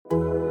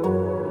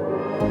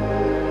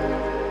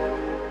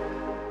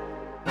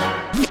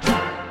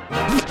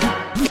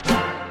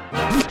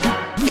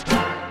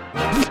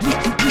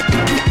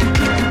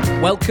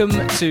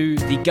Welcome to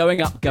the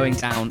Going Up, Going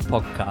Down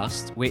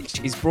podcast, which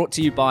is brought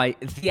to you by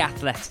The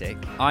Athletic.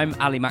 I'm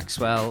Ali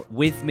Maxwell.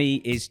 With me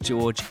is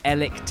George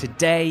Elek.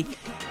 Today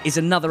is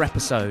another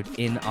episode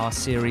in our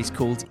series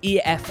called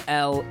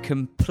EFL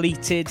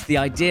Completed. The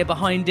idea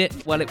behind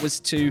it, well, it was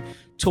to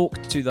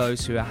talk to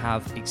those who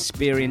have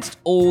experienced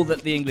all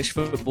that the English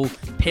football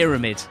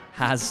pyramid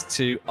has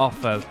to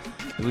offer.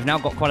 We've now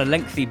got quite a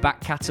lengthy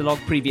back catalogue.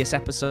 Previous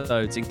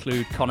episodes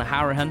include Conor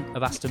Hourihane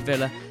of Aston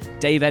Villa,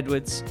 Dave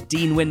Edwards,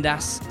 Dean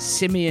Windass,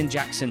 Simeon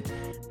Jackson,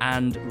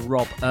 and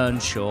Rob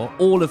Earnshaw.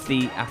 All of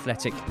the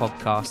Athletic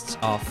podcasts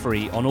are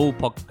free on all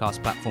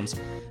podcast platforms,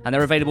 and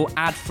they're available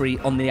ad-free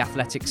on the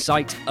Athletic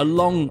site,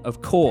 along,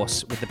 of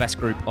course, with the best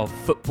group of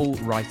football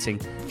writing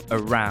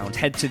around.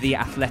 Head to the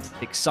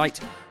Athletic site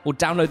or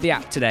download the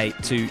app today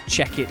to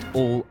check it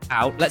all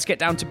out. Let's get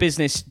down to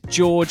business.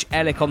 George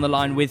Elek on the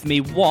line with me.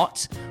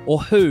 What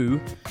or who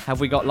have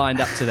we got lined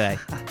up today?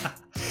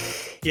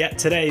 Yeah,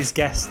 today's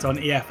guest on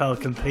EFL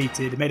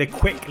Completed made a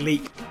quick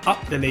leap up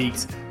the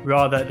leagues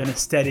rather than a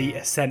steady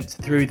ascent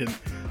through them,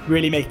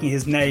 really making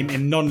his name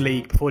in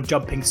non-league before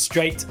jumping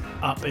straight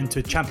up into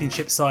a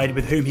championship side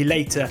with whom he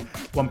later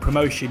won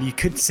promotion. You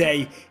could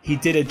say he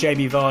did a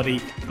Jamie Vardy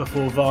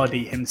before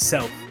Vardy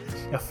himself.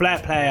 A flair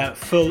player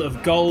full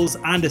of goals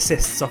and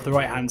assists off the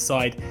right-hand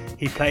side,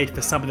 he played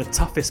for some of the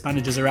toughest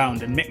managers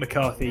around, and Mick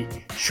McCarthy,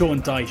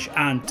 Sean Dyche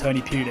and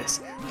Tony Pulis,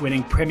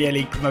 winning Premier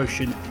League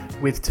promotion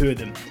with two of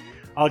them.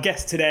 Our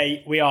guest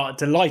today, we are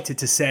delighted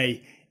to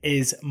say,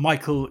 is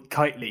Michael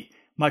Kightly.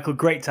 Michael,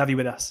 great to have you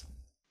with us.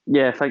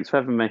 Yeah, thanks for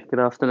having me. Good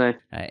afternoon.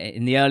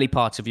 In the early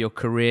part of your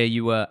career,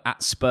 you were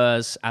at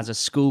Spurs as a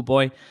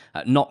schoolboy,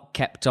 not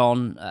kept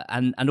on,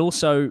 and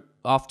also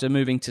after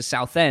moving to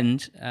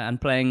Southend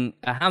and playing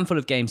a handful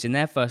of games in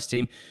their first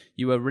team,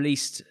 you were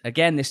released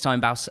again, this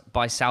time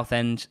by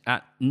Southend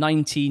at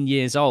 19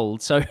 years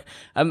old. So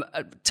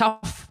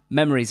tough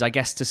memories, I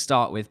guess, to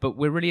start with, but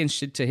we're really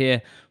interested to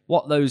hear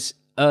what those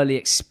early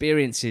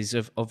experiences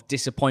of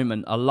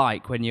disappointment are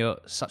like when you're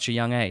such a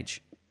young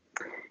age.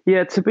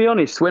 Yeah, to be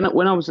honest, when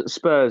I was at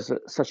Spurs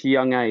at such a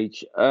young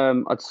age,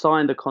 I'd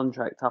signed a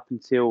contract up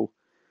until,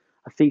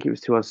 I think it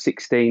was till I was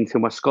 16, till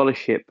my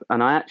scholarship,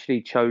 and I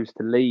actually chose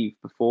to leave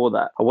before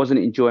that. I wasn't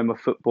enjoying my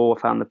football. I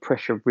found the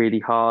pressure really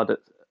hard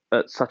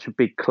at such a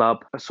big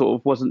club. I sort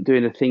of wasn't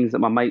doing the things that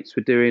my mates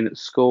were doing at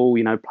school,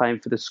 you know,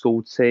 playing for the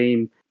school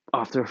team.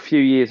 After a few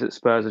years at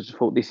Spurs, I just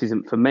thought this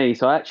isn't for me.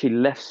 So I actually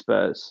left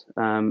Spurs,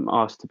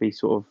 asked to be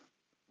sort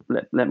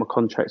of, let my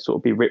contract sort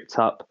of be ripped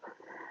up.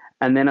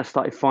 And then I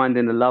started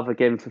finding the love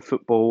again for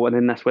football. And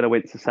then that's when I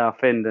went to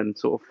Southend and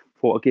sort of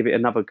thought I'd give it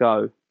another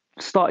go.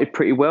 Started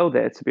pretty well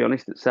there, to be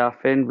honest, at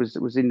Southend. Was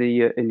in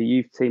the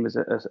youth team as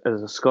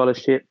a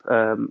scholarship,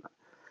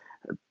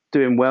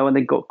 doing well, and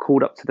then got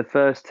called up to the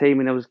first team,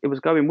 and it was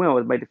going well.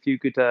 I made a few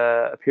good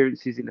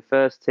appearances in the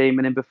first team,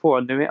 and then before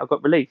I knew it, I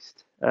got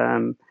released.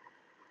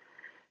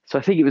 So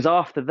I think it was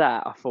after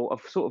that I thought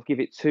I've sort of give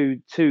it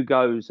two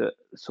goes at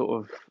sort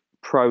of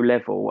pro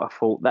level. I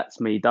thought that's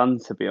me done,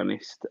 to be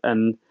honest.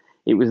 And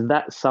it was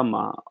that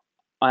summer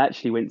I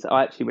actually went to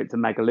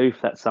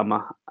Magaluf that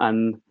summer,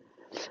 and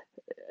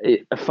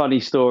a funny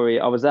story.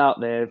 I was out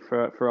there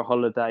for a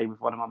holiday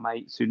with one of my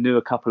mates who knew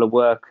a couple of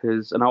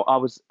workers, and I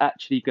was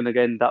actually going to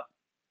end up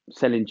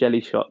selling jelly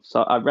shots.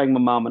 So I rang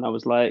my mum and I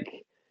was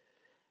like,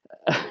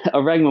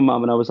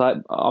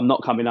 I'm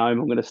not coming home.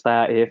 I'm going to stay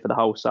out here for the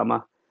whole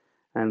summer.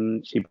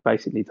 And she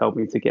basically told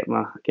me to get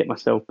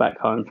myself back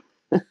home.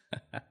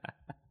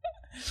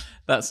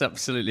 That's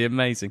absolutely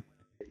amazing.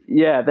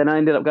 Yeah, then I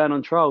ended up going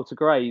on trial to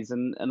Grays,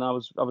 and I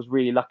was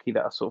really lucky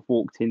that I sort of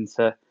walked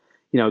into,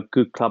 you know, a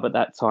good club at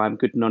that time,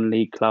 good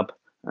non-league club,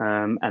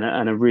 and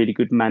a really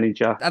good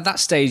manager. At that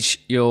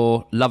stage,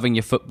 you're loving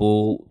your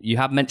football. You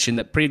have mentioned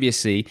that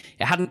previously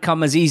it hadn't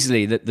come as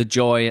easily, that the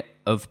joy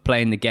of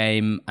playing the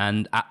game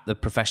and at the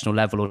professional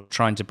level or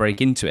trying to break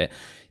into it.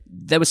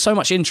 There was so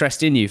much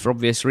interest in you for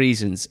obvious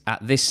reasons at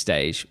this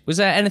stage. Was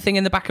there anything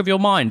in the back of your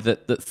mind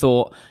that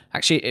thought,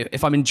 actually,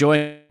 if I'm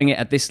enjoying it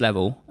at this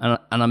level and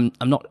I'm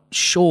not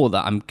sure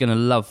that I'm going to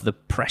love the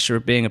pressure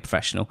of being a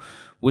professional,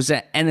 was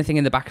there anything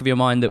in the back of your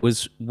mind that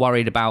was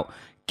worried about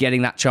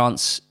getting that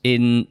chance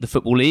in the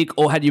Football League,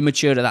 or had you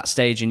matured at that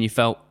stage and you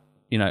felt,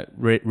 you know,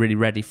 really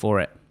ready for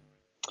it?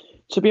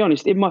 To be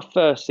honest, in my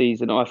first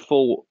season, I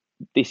thought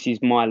this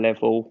is my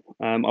level.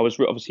 I was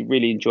obviously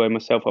really enjoying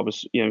myself. I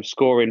was, you know,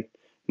 scoring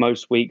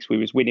most weeks. We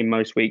was winning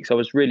most weeks. I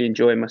was really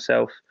enjoying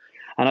myself,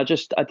 and I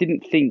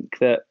didn't think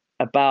that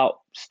about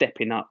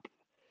stepping up.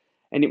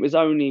 And it was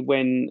only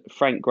when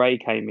Frank Gray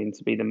came in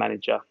to be the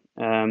manager,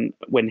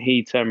 when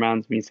he turned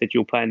around to me and said,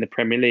 "You'll play in the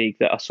Premier League,"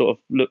 that I sort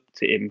of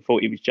looked at him and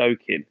thought he was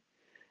joking,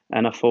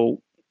 and I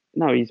thought,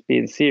 no, he's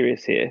being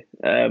serious here.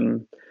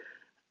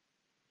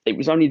 It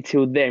was only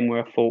until then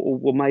where I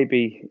thought, well,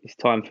 maybe it's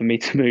time for me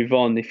to move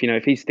on.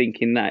 If he's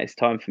thinking that, it's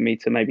time for me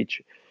to maybe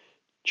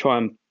try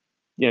and,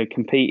 you know,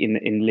 compete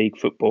in league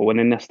football. And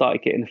then I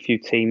started getting a few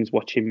teams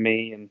watching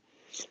me, and,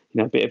 you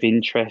know, a bit of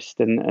interest,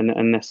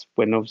 and that's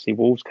when obviously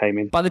Wolves came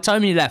in. By the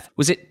time you left,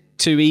 was it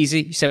too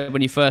easy? You said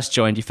when you first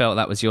joined, you felt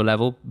that was your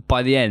level.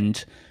 By the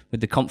end,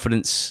 with the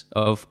confidence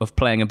of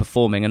playing and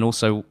performing, and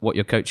also what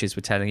your coaches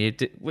were telling you,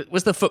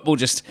 was the football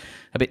just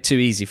a bit too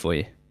easy for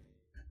you?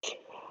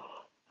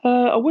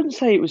 I wouldn't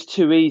say it was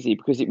too easy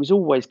because it was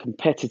always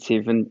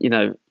competitive, and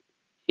it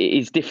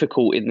is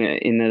difficult in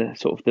the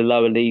sort of the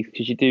lower league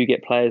because you do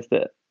get players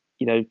that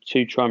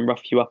to try and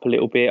rough you up a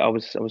little bit. I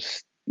was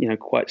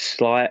quite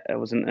slight. I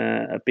wasn't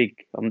not a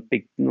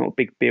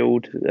big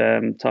build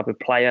type of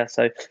player,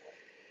 so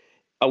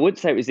I wouldn't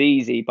say it was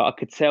easy, but I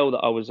could tell that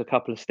I was a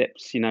couple of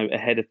steps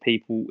ahead of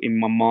people in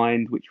my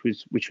mind, which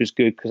was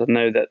good because I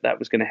know that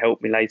was going to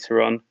help me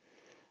later on.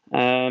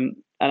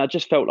 And I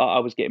just felt like I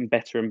was getting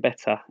better and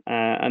better.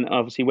 And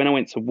obviously, when I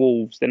went to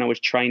Wolves, then I was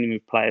training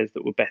with players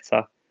that were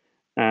better.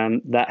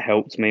 That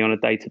helped me on a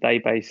day-to-day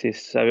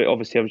basis. So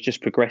obviously, I was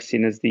just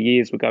progressing as the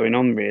years were going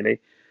on, really.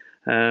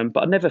 But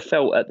I never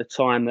felt at the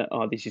time that,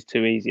 this is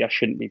too easy. I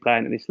shouldn't be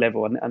playing at this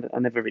level. I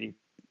never really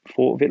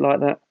thought of it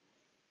like that.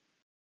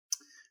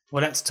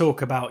 Well, let's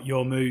talk about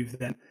your move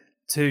then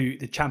to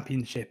the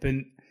Championship.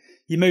 And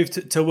you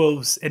moved to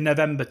Wolves in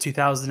November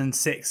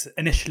 2006,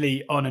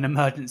 initially on an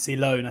emergency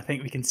loan. I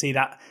think we can see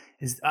that,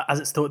 as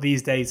it's thought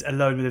these days, a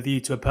loan with a view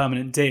to a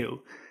permanent deal.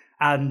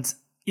 And,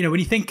 when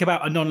you think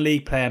about a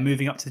non-league player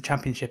moving up to the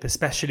Championship,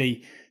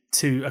 especially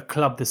to a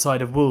club the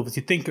size of Wolves,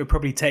 you'd think it would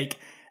probably take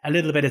a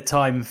little bit of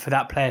time for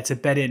that player to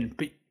bed in.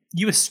 But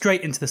you were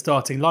straight into the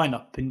starting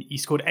lineup and you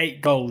scored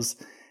 8 goals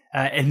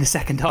in the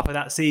second half of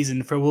that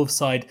season for a Wolves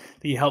side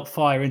that you helped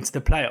fire into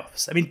the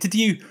playoffs. I mean,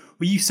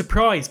 were you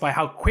surprised by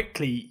how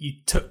quickly you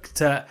took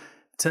to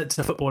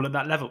football at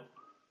that level?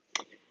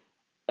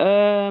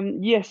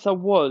 Yes, I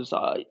was.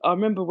 I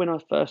remember when I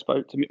first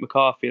spoke to Mick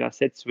McCarthy and I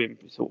said to him,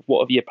 sort of,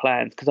 what are your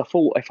plans? Because I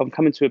thought if I'm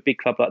coming to a big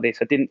club like this,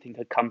 I didn't think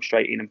I'd come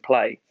straight in and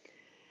play.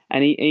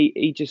 And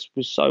he just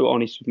was so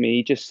honest with me.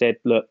 He just said,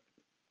 look,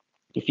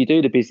 if you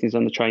do the business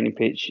on the training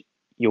pitch,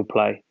 you'll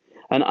play.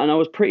 And I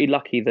was pretty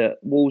lucky that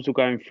Wolves were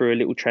going through a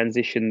little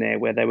transition there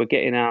where they were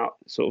getting out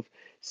sort of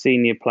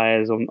senior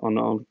players on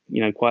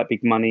quite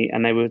big money,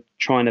 and they were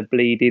trying to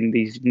bleed in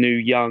these new,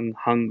 young,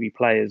 hungry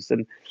players.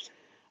 And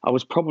I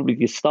was probably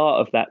the start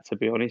of that, to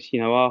be honest.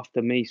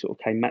 After me sort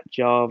of came Matt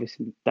Jarvis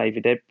and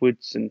David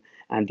Edwards and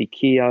Andy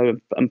Keogh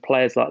and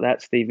players like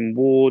that, Stephen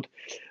Ward,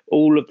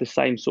 all of the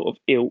same sort of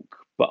ilk.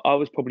 But I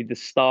was probably the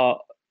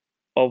start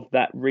of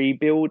that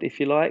rebuild, if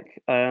you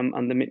like,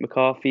 under Mick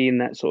McCarthy, in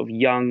that sort of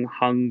young,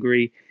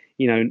 hungry,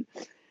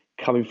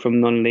 coming from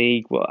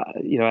non-league. Well,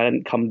 I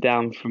hadn't come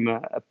down from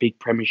a big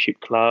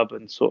Premiership club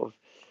and sort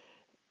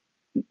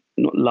of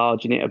not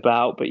larging it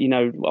about, but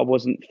I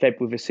wasn't fed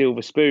with a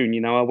silver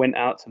spoon. I went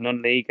out to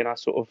non-league and I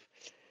sort of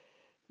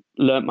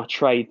learnt my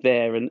trade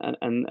there,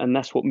 and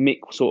that's what Mick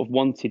sort of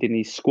wanted in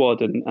his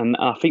squad, and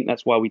I think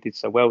that's why we did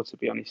so well, to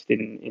be honest,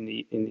 in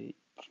the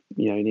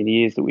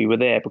years that we were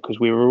there, because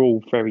we were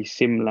all very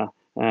similar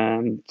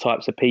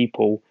types of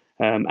people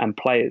and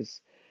players.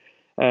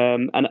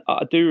 And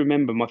I do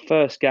remember my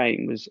first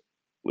game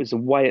was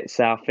away at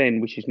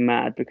Southend, which is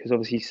mad because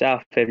obviously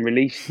Southend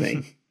released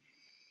me.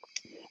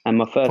 And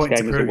my first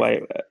game was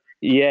away.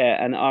 Yeah,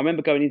 and I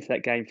remember going into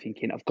that game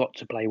thinking, I've got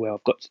to play well,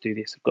 I've got to do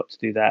this, I've got to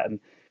do that. And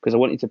because I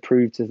wanted to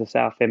prove to the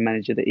Southend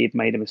manager that he'd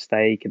made a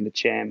mistake, and the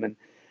chairman.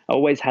 I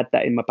always had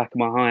that in my back of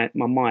my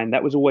mind.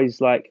 That was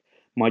always like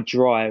my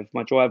drive.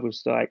 My drive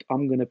was like,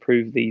 I'm going to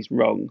prove these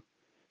wrong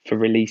for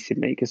releasing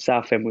me, because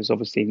Southend was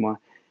obviously my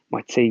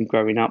team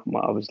growing up.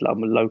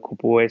 I'm a local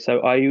boy,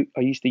 so I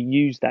used to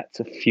use that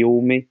to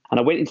fuel me.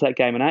 And I went into that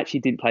game and I actually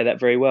didn't play that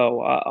very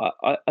well.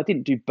 I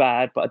didn't do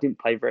bad, but I didn't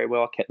play very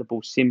well. I kept the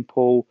ball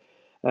simple.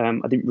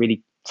 I didn't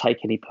really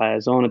take any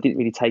players on. I didn't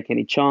really take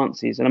any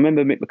chances. And I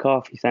remember Mick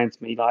McCarthy saying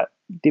to me, like,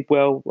 did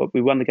well.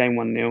 We won the game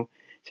 1-0.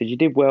 He said, you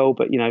did well,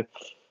 but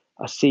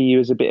I see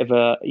you as a bit of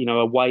a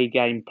away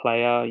game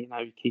player.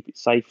 Keep it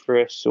safe for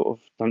us. Sort of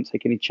don't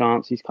take any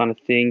chances, kind of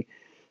thing.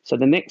 So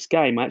the next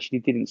game I actually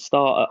didn't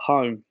start at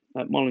home.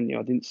 At Molineux,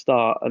 I didn't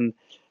start, and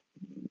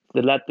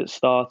the lad that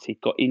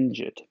started got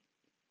injured.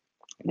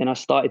 Then I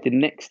started the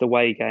next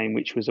away game,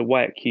 which was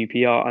away at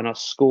QPR, and I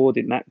scored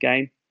in that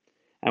game,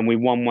 and we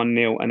won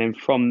 1-0. And then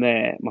from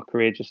there, my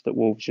career just at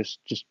Wolves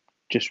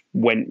just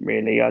went,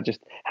 really. I just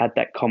had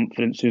that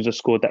confidence as soon as I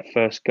scored that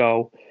first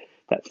goal,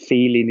 that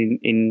feeling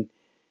in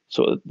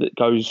sort of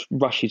that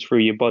rushes through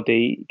your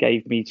body,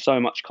 gave me so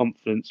much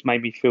confidence,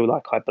 made me feel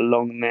like I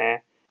belonged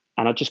there,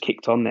 and I just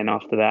kicked on then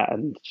after that,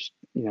 and just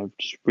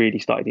really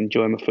started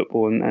enjoying my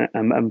football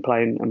and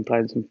playing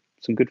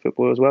some good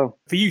football as well.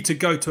 For you to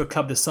go to a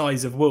club the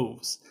size of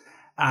Wolves,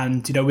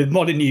 and with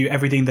Molineux,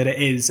 everything that it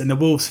is, and the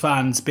Wolves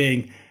fans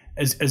being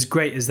as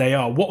great as they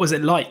are, what was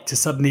it like to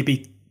suddenly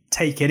be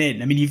taken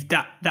in? I mean, you've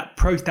that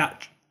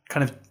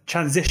kind of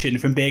transition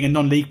from being a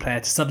non-league player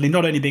to suddenly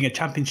not only being a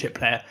Championship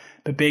player,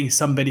 but being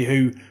somebody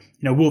who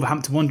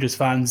Wolverhampton Wanderers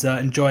fans are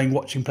enjoying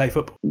watching play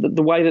football.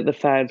 The way that the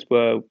fans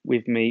were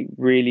with me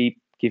really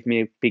give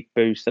me a big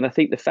boost. And I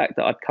think the fact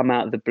that I'd come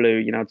out of the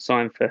blue, I'd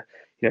signed for,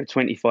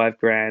 $25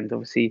 grand.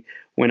 Obviously,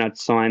 when I'd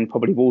signed,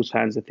 probably Wolves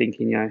fans are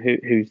thinking,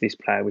 who's this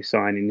player we're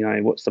signing?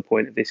 What's the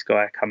point of this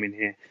guy coming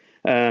here?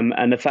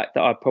 And the fact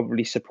that I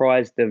probably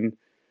surprised them,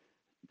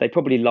 they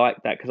probably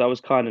liked that, because I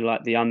was kind of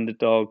like the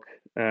underdog.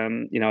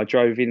 I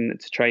drove in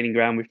to training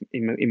ground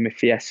in my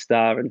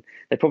Fiesta, and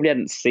they probably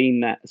hadn't seen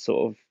that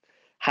sort of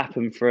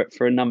happen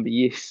for a number of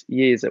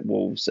years at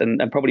Wolves,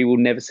 and probably will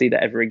never see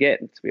that ever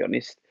again, to be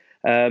honest.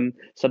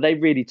 So they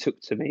really took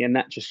to me, and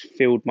that just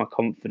filled my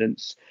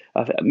confidence.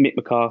 Mick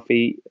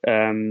McCarthy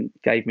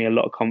gave me a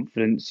lot of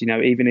confidence.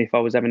 Even if I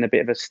was having a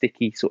bit of a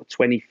sticky sort of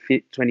 20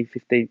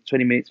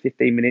 minutes,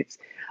 15 minutes,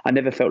 I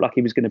never felt like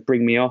he was going to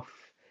bring me off.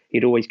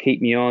 He'd always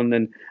keep me on,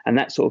 and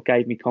that sort of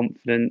gave me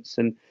confidence.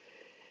 And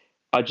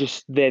I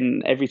just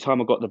then, every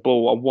time I got the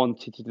ball, I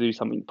wanted to do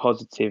something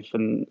positive.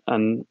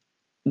 And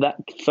that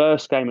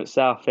first game at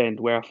Southend,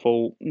 where I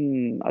thought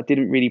I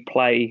didn't really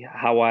play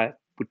how I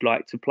would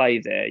like to play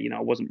there. I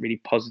wasn't really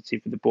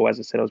positive with the ball. As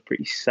I said, I was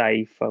pretty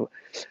safe. I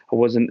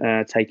wasn't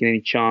taking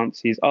any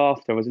chances.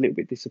 After, I was a little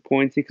bit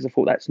disappointed, because I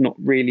thought that's not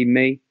really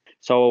me.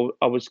 So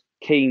I was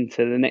keen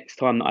to, the next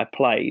time that I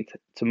played,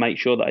 to make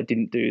sure that I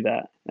didn't do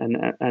that. And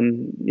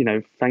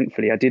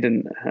thankfully I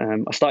didn't.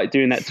 I started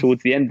doing that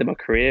towards the end of my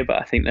career,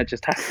 but I think that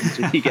just happens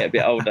when you get a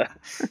bit older.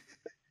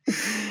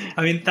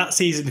 I mean, that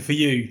season for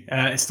you,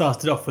 it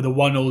started off with a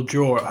 1-1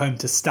 draw at home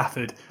to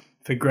Stafford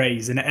for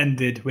Grays, and it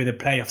ended with a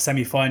playoff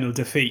semi-final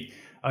defeat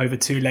over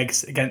 2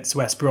 legs against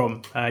West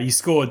Brom. You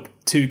scored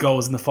 2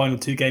 goals in the final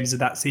 2 games of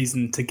that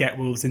season to get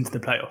Wolves into the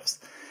playoffs.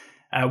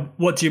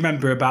 What do you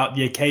remember about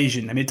the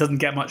occasion? I mean, it doesn't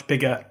get much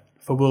bigger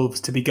for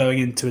Wolves to be going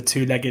into a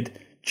 2-legged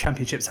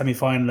Championship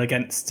semi-final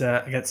against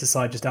a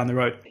side just down the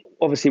road.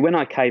 Obviously, when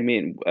I came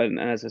in, and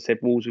as I said,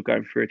 Wolves were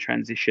going through a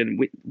transition.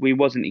 We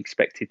wasn't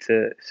expected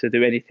to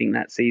do anything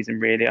that season,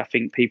 really. I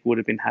think people would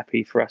have been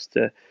happy for us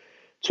to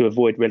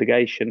avoid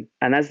relegation.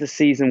 And as the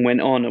season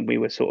went on, and we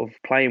were sort of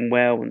playing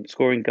well and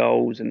scoring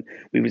goals, and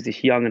we was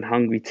this young and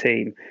hungry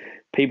team,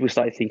 people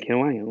started thinking,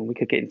 oh, hang on, we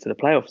could get into the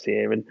playoffs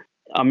here. And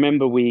I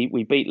remember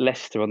we beat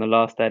Leicester on the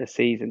last day of the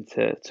season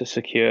to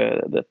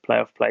secure the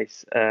playoff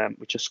place,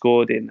 which I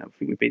scored in. I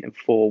think we beat them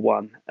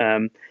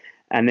 4-1.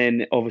 And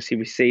then obviously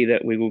we see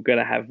that we were going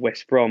to have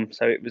West Brom.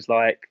 So it was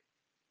like,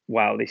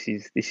 wow, this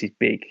is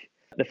big.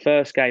 The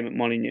first game at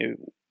Molineux,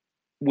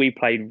 we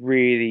played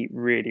really,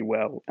 really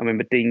well. I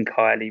remember Dean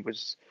Kiley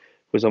was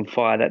on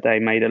fire that day,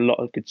 made a lot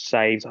of good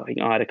saves. I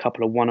think I had a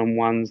couple of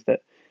one-on-ones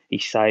that he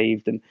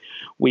saved, and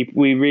we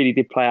really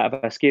did play out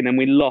of our skin, and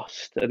we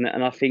lost. And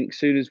I think as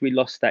soon as we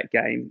lost that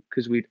game,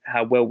 because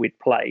how well we'd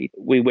played,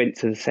 we went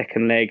to the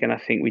second leg, and I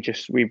think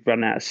we've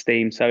run out of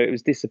steam. So it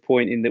was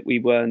disappointing that we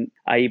weren't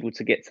able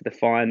to get to the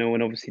final,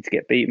 and obviously to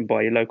get beaten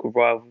by your local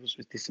rivals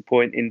was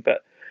disappointing.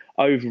 But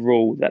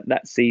overall,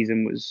 that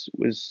season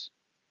was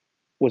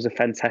a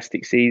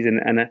fantastic season,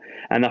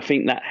 and I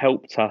think that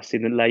helped us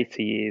in the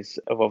later years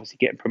of obviously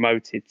getting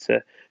promoted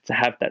to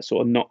have that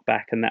sort of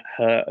knockback and that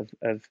hurt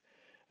of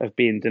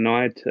being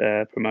denied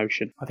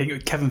promotion. I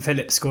think Kevin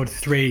Phillips scored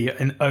 3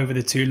 over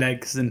the 2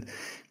 legs, and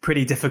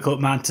pretty difficult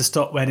man to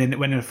stop when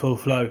in full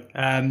flow.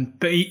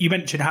 But you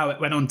mentioned how it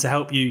went on to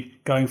help you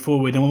going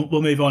forward, and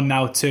we'll move on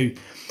now to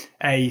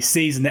a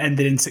season that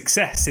ended in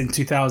success in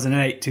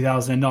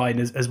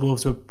 2008-2009 as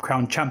Wolves were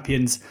crowned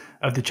champions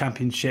of the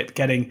Championship,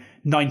 getting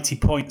 90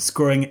 points,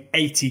 scoring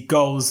 80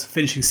 goals,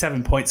 finishing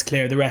 7 points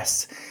clear of the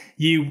rest.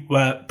 You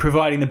were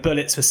providing the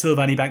bullets for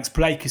Sylvain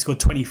Ebanks-Blake, who scored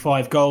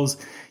 25 goals.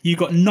 You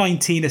got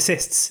 19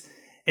 assists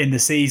in the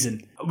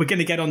season. We're going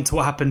to get on to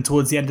what happened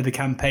towards the end of the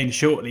campaign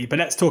shortly, but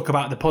let's talk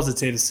about the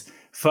positives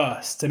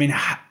first. I mean,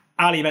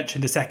 Ali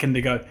mentioned a second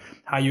ago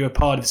how you were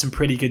part of some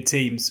pretty good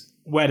teams.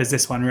 Where does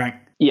this one rank?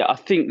 Yeah, I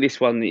think this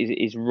one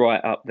is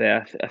right up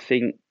there. I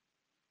think,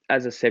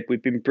 as I said,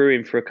 we've been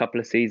brewing for a couple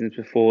of seasons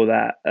before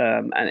that.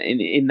 And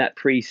in that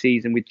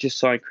pre-season, we just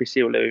signed Chris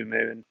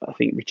Iwelumo and I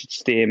think Richard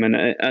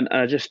Stearman. And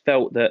I just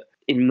felt that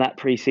in that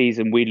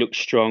pre-season, we looked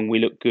strong, we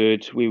looked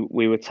good.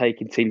 We were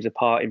taking teams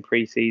apart in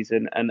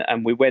pre-season.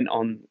 And we went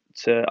on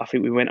to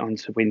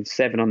win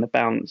 7 on the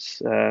bounce.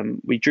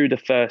 We drew the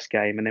first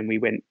game, and then we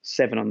went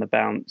 7 on the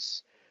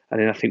bounce. And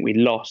then I think we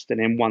lost, and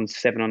then won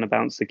 7 on the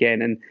bounce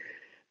again. And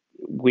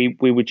we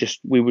were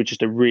just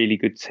a really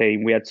good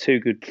team. We had 2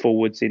 good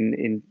forwards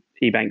in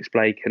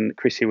Ebanks-Blake and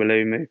Chris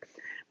Iwelumo.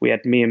 We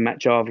had me and Matt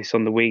Jarvis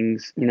on the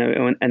wings,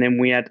 and then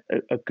we had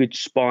a good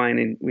spine,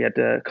 and we had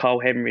Carl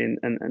Henry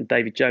and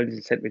David Jones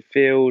in centre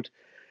midfield,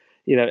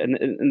 and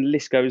the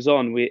list goes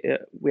on. We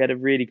had a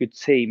really good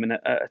team, and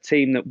a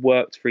team that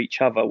worked for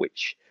each other,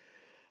 which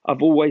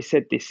I've always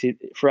said this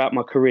throughout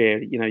my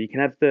career. You can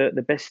have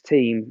the best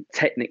team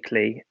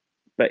technically,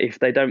 but if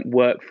they don't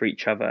work for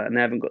each other and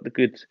they haven't got the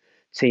good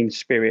team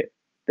spirit,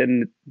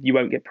 then you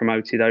won't get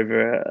promoted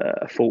over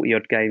a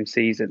 40-odd game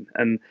season.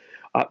 And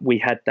we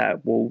had that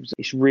at Wolves.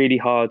 It's really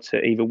hard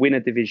to either win a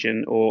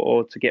division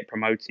or to get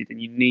promoted,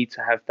 and you need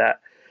to have that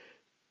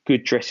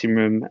good dressing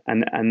room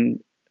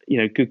and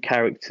good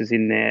characters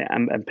in there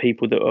and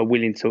people that are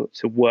willing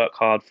to work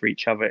hard for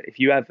each other. If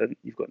you haven't,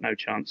 you've got no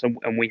chance.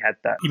 And we had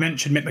that. You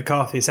mentioned Mick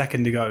McCarthy a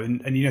second ago,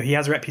 and he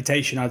has a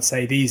reputation, I'd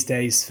say, these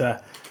days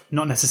for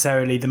not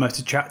necessarily the most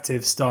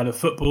attractive style of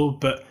football,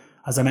 but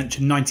as I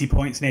mentioned, 90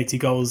 points and 80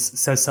 goals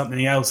says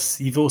something else.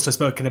 You've also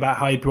spoken about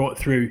how he brought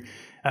through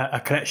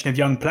a collection of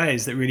young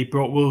players that really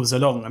brought Wolves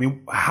along. I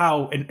mean,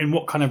 how, in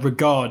what kind of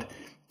regard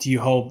do you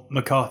hold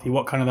McCarthy?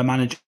 What kind of a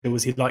manager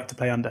was he like to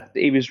play under?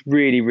 He was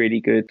really, really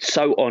good.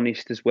 So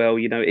honest as well.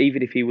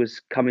 Even if he was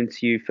coming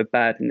to you for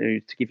bad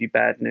news, to give you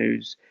bad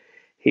news,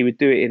 he would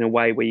do it in a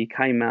way where you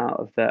came out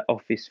of that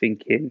office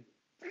thinking,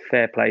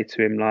 fair play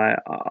to him. Like,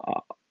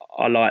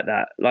 I like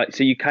that. Like,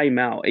 so you came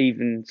out,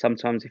 even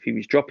sometimes if he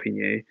was dropping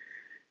you,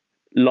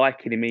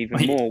 liking him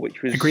even more,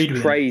 which was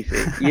crazy.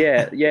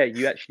 Yeah,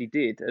 you actually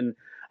did. And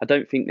I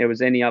don't think there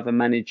was any other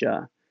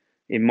manager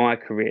in my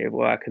career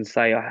where I can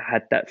say I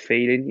had that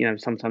feeling.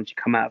 Sometimes you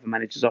come out of a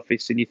manager's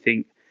office and you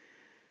think,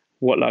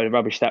 what load of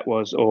rubbish that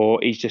was, or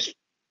he's just,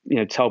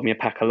 told me a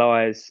pack of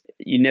lies.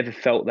 You never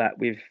felt that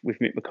with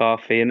Mick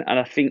McCarthy. And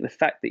I think the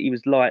fact that he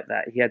was like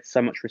that, he had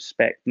so much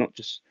respect, not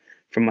just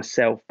from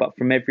myself, but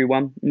from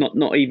everyone,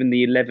 not even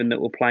the 11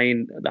 that were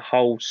playing, the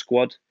whole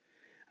squad.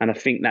 And I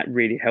think that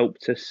really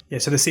helped us. Yeah,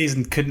 so the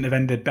season couldn't have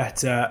ended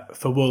better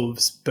for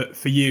Wolves, but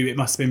for you, it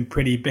must have been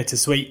pretty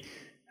bittersweet.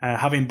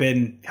 Having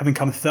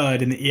come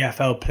third in the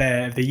EFL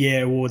Player of the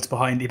Year awards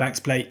behind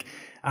Ebanks-Blake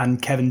and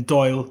Kevin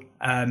Doyle,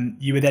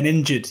 you were then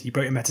injured. You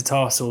broke your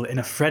metatarsal in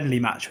a friendly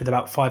match with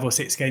about 5 or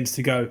 6 games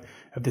to go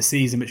of the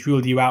season, which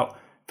ruled you out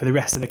for the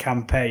rest of the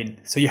campaign.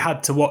 So you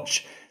had to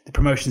watch the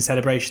promotion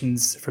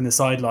celebrations from the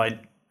sideline.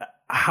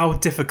 How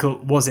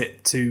difficult was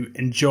it to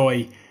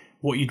enjoy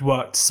what you'd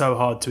worked so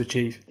hard to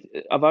achieve?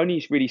 I've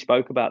only really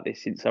spoke about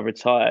this since I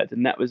retired,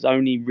 and that was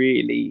only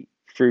really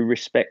through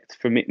respect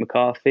for Mick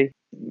McCarthy,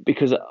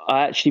 because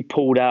I actually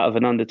pulled out of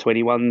an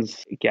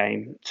under-21s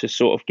game to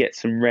sort of get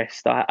some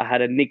rest. I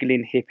had a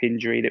niggling hip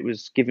injury that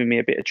was giving me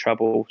a bit of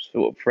trouble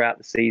sort of throughout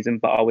the season,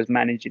 but I was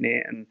managing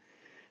it and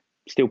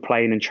still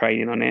playing and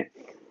training on it.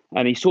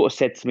 And he sort of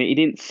said to me, he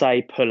didn't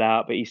say pull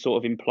out, but he sort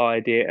of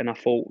implied it. And I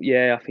thought,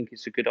 yeah, I think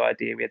it's a good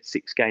idea. We had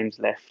 6 games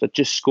left. I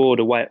just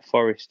scored away at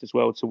Forest as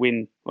well to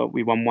win. Well,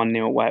 we won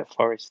 1-0 away at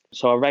Forest.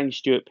 So I rang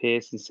Stuart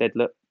Pearce and said,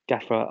 look,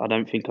 Gaffer, I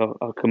don't think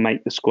I can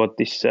make the squad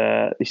this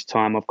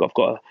time. I've got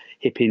a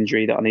hip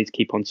injury that I need to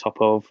keep on top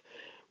of.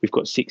 We've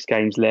got 6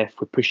 games left.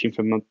 We're pushing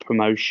for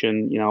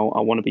promotion. I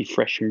want to be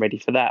fresh and ready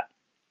for that.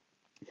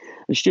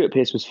 And Stuart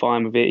Pearce was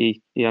fine with it.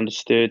 He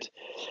understood.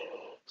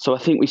 So I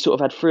think we sort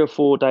of had 3 or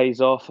 4 days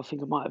off. I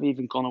think I might have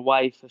even gone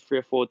away for 3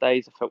 or 4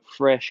 days. I felt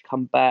fresh,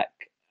 come back,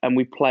 and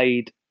we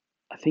played,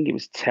 I think it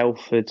was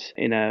Telford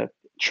in a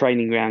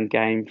training ground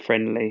game,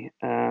 friendly.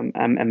 And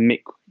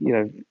Mick,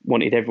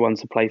 wanted everyone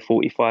to play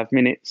 45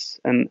 minutes.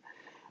 And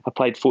I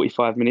played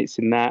 45 minutes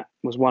in that,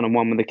 was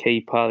 1-on-1 with the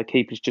keeper. The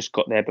keeper's just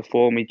got there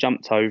before me,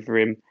 jumped over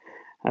him.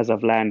 As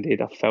I've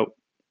landed, I felt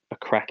a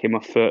crack in my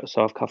foot,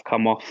 so I've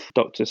come off.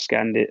 Doctor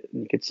scanned it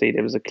and you could see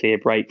there was a clear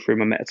break through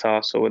my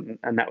metatarsal,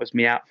 and that was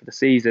me out for the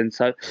season.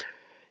 So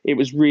it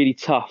was really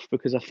tough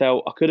because I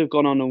felt I could have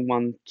gone on and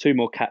won 2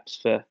 more caps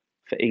for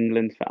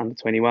England for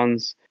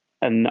under-21s,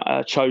 and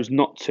I chose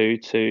not to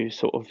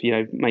sort of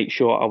make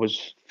sure I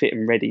was fit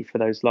and ready for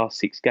those last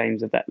 6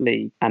 games of that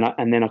league,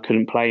 and then I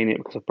couldn't play in it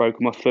because I've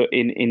broken my foot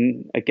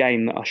in a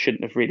game that I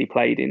shouldn't have really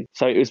played in.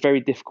 So it was very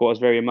difficult. I was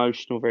very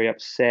emotional, very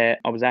upset.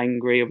 I was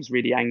angry. I was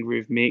really angry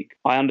with Mick.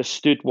 I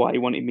understood why he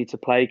wanted me to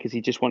play, because he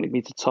just wanted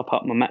me to top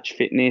up my match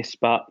fitness,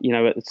 but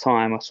at the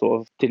time I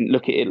sort of didn't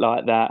look at it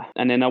like that.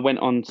 And then I went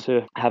on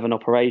to have an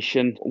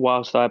operation.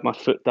 Whilst I had my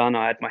foot done,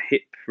 I had my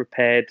hip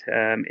repaired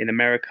in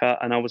America,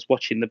 and I was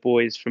watching the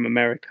boys from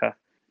America.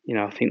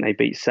 I think they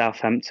beat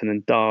Southampton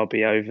and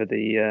Derby over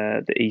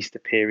the Easter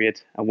period.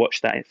 I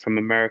watched that from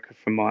America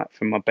from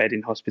my bed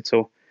in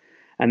hospital,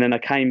 and then I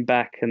came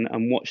back and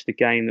watched the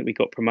game that we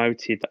got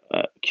promoted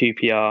at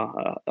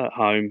QPR at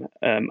home,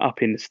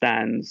 up in the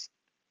stands.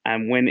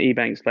 And when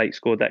Ebanks-Blake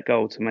scored that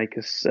goal to make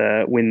us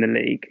win the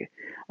league,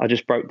 I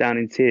just broke down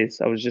in tears.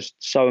 I was just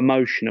so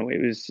emotional.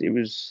 It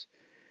was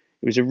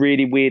a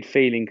really weird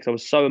feeling because I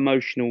was so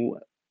emotional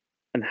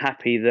and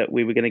happy that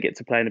we were going to get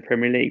to play in the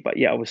Premier League. But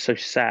yeah, I was so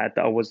sad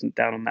that I wasn't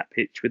down on that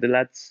pitch with the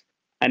lads.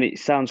 And it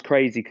sounds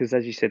crazy because,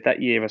 as you said, that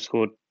year I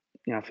scored,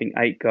 I think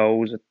 8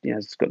 goals.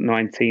 It's got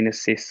 19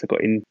 assists. I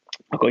got in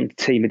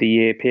Team of the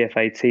Year,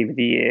 PFA Team of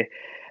the Year,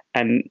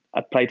 and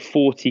I played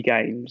 40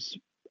 games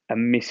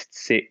and missed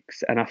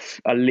 6. And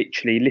I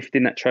literally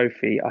lifting that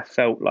trophy, I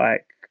felt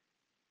like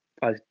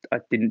I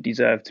didn't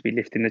deserve to be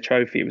lifting the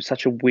trophy. It was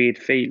such a weird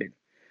feeling.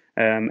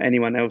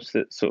 Anyone else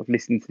that sort of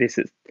listened to this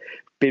that's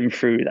been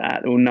through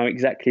that will know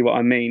exactly what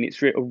I mean.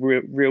 It's a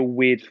real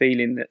weird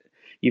feeling that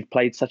you've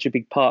played such a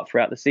big part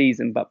throughout the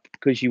season, but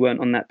because you weren't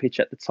on that pitch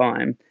at the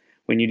time,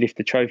 when you lift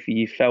the trophy,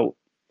 you felt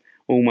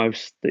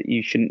almost that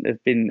you shouldn't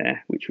have been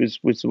there, which was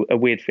a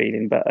weird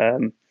feeling, but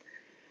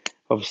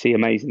obviously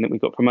amazing that we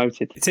got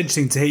promoted. It's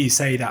interesting to hear you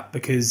say that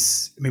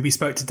because we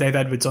spoke to Dave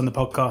Edwards on the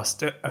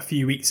podcast a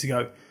few weeks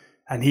ago,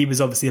 And he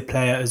was obviously a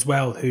player as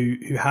well who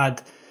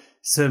had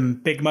some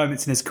big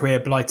moments in his career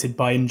blighted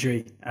by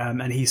injury.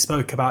 And he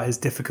spoke about his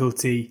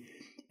difficulty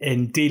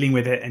in dealing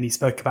with it. And he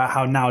spoke about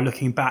how now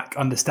looking back,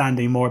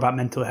 understanding more about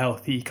mental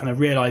health, he kind of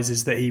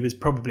realizes that he was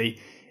probably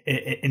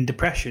in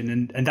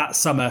depression. And that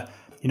summer,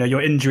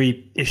 your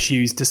injury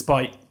issues,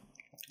 despite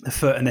the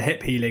foot and the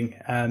hip healing,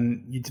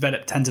 you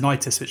developed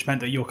tendonitis, which meant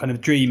that your kind of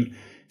dream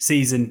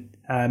season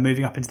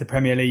moving up into the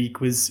Premier League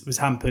was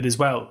hampered as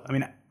well. I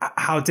mean,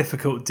 how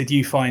difficult did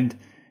you find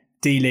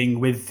dealing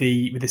with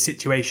the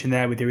situation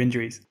there with your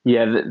injuries?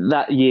 Yeah,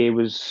 that year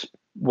was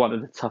one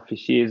of the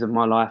toughest years of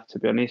my life, to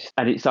be honest.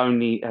 And it's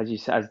only, as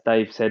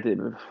Dave said it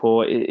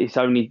before, it's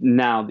only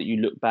now that you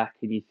look back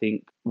and you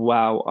think,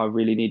 wow, I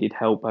really needed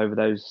help over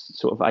those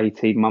sort of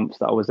 18 months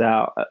that I was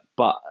out.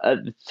 But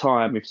at the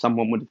time, if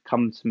someone would have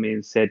come to me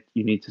and said,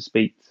 you need to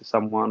speak to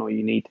someone or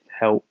you need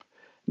help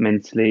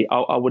mentally,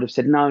 I would have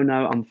said, no,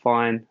 I'm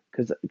fine,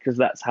 because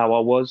that's how I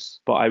was.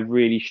 But I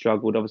really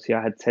struggled. Obviously,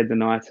 I had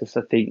tendonitis,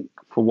 I think,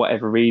 for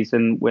whatever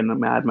reason,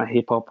 when I had my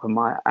hip op and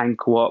my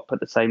ankle op at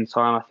the same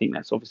time. I think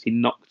that's obviously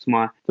knocked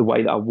the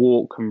way that I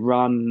walk and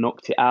run,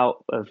 knocked it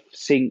out of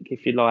sync,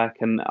 if you like.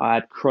 And I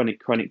had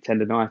chronic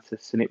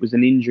tendonitis. And it was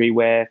an injury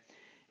where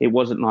it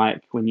wasn't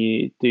like when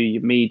you do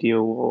your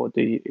medial or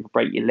you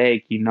break your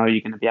leg, you're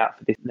going to be out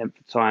for this length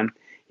of time.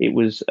 It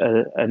was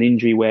an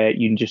injury where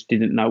you just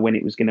didn't know when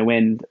it was going to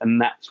end. And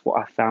that's what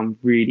I found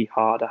really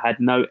hard. I had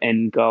no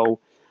end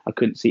goal. I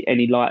couldn't see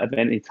any light of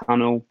any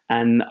tunnel.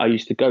 And I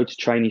used to go to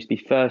train, used to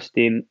be first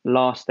in,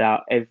 last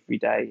out every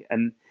day.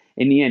 And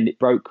in the end, it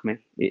broke me.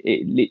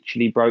 It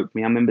literally broke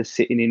me. I remember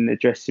sitting in the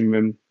dressing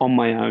room on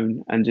my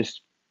own and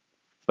just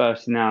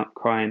bursting out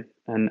crying.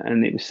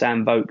 And it was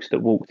Sam Vokes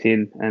that walked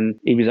in, and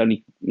he was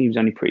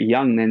only pretty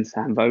young then,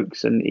 Sam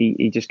Vokes, and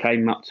he just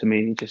came up to me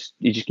and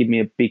he just gave me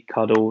a big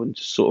cuddle and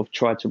just sort of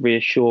tried to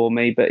reassure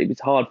me. But it was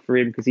hard for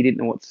him because he didn't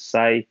know what to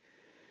say.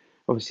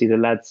 Obviously, the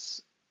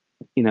lads,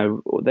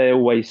 they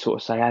always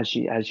sort of say,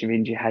 as you're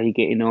injured, how you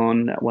getting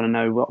on? I want to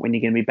know when you're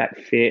going to be back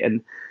fit.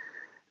 And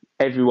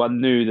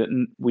everyone knew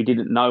that we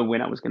didn't know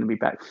when I was going to be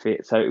back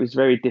fit. So it was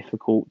very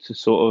difficult to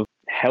sort of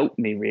help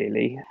me,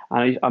 really.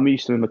 I'm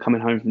used to remember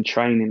coming home from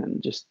training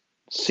and just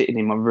sitting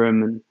in my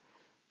room and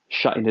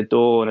shutting the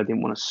door, and I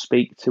didn't want to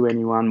speak to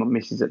anyone. My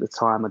missus at the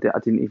time, I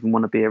didn't even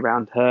want to be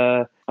around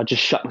her. I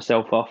just shut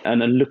myself off.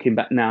 And then looking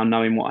back now,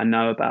 knowing what I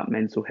know about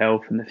mental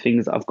health and the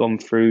things that I've gone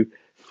through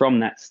from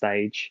that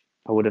stage,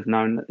 I would have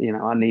known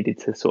that, I needed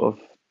to sort of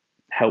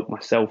help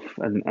myself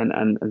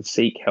and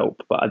seek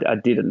help, but I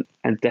didn't,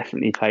 and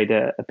definitely played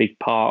a big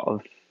part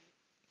of,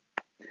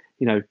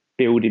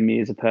 building me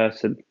as a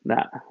person,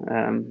 that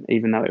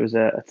even though it was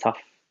a tough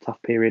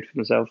period for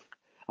myself.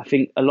 I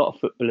think a lot of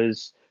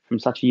footballers from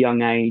such a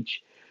young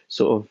age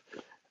sort of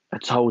are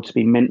told to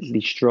be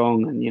mentally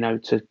strong,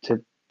 and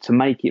to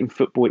make it in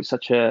football, it's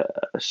such a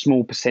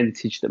small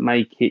percentage that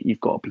make it.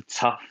 You've got to be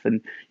tough and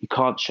you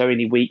can't show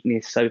any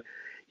weakness. So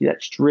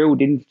that's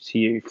drilled into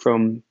you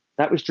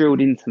that was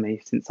drilled into me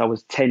since I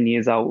was 10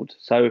 years old.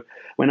 So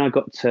when I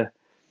got to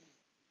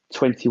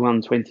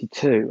 21,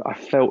 22, I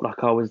felt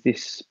like I was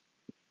this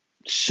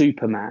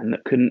Superman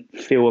that couldn't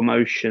feel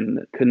emotion,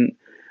 that couldn't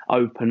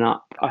open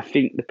up. I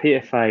think the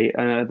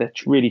PFA, they're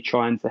really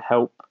trying to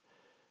help,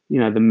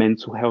 the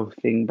mental health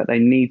thing, but they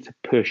need to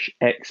push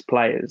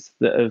ex-players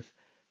that have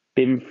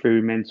been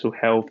through mental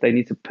health. They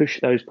need to push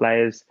those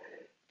players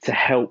to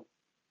help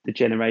the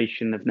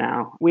generation of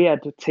now. We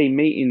had team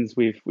meetings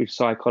with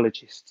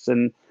psychologists,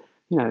 and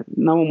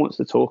no one wants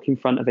to talk in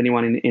front of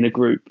anyone in a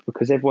group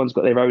because everyone's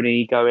got their own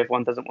ego.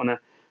 Everyone doesn't want to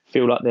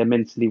feel like they're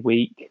mentally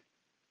weak.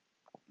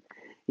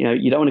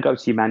 You don't want to go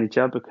to your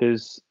manager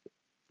because,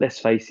 let's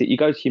face it, you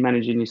go to your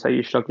manager and you say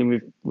you're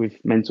struggling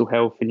with mental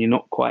health and you're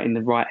not quite in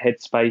the right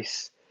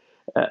headspace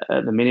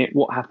at the minute.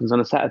 What happens on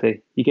a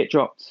Saturday? You get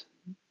dropped.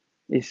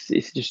 It's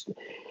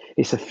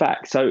a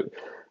fact. So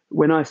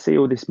when I see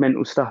all this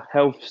mental stuff,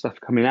 health stuff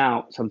coming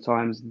out,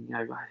 sometimes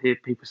I hear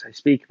people say,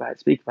 "Speak about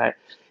it."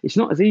 It's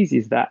not as easy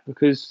as that,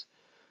 because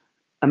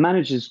a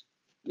manager's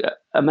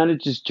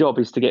job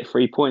is to get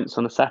 3 points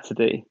on a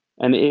Saturday,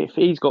 and if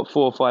he's got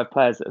 4 or 5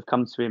 players that have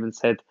come to him and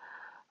said,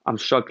 I'm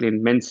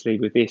struggling mentally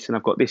with this and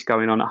I've got this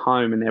going on at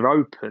home, and they're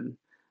open,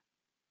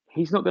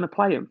 he's not going to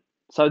play them.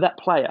 So that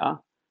player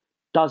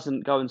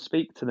doesn't go and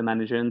speak to the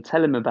manager and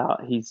tell him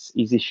about his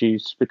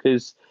issues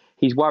because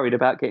he's worried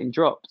about getting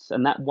dropped.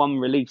 And that one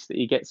release that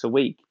he gets a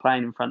week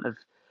playing in front of,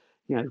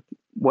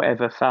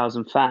 whatever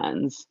 1,000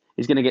 fans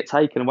is going to get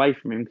taken away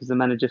from him because the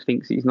manager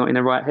thinks he's not in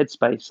the right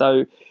headspace.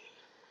 So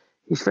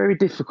it's very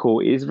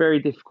difficult. It is very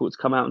difficult to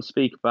come out and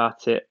speak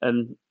about it.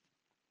 And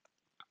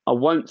I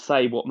won't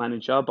say what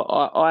manager, but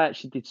I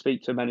actually did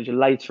speak to a manager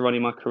later on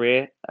in my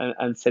career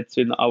and said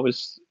to him that I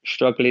was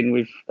struggling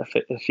with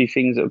a few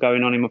things that were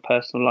going on in my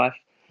personal life.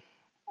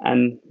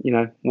 And,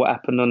 what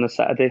happened on the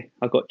Saturday?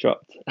 I got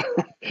dropped.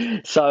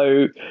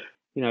 So,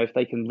 if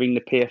they can ring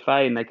the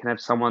PFA and they can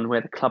have someone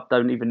where the club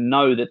don't even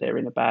know that they're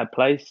in a bad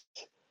place,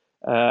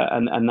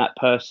 and that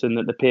person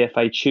that the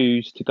PFA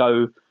choose to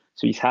go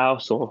to his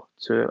house or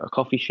to a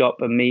coffee shop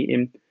and meet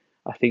him,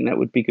 I think that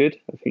would be good.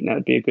 I think that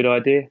would be a good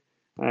idea.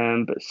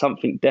 But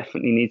something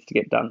definitely needs to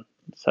get done.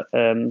 So,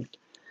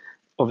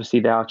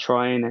 obviously, they are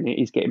trying, and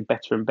it is getting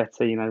better and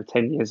better.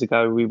 10 years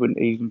ago, we wouldn't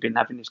have even been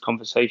having this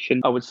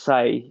conversation. I would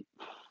say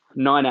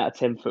 9 out of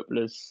 10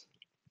 footballers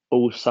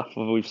all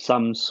suffer with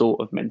some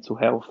sort of mental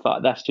health.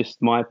 But that's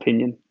just my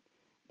opinion.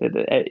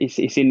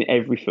 It's in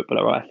every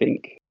footballer, I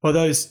think. Well,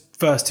 those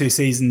first 2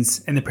 seasons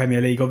in the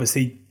Premier League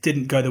obviously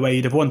didn't go the way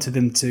you'd have wanted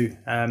them to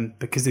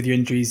because of your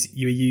injuries.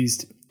 You were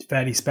used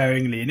fairly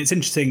sparingly. And it's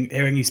interesting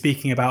hearing you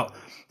speaking about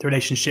the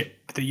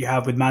relationship that you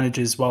have with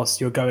managers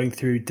whilst you're going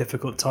through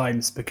difficult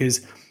times,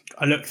 because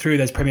I look through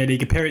those Premier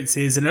League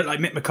appearances and it looked like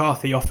Mick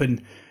McCarthy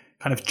often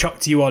kind of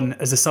chucked you on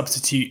as a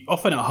substitute,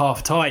 often at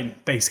half time,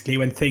 basically,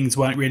 when things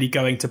weren't really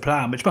going to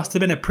plan, which must have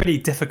been a pretty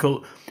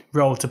difficult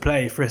role to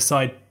play for a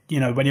side,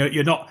 when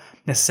you're not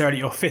necessarily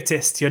your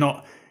fittest, you're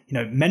not,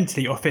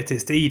 mentally your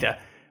fittest either.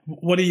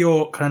 What are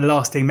your kind of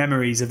lasting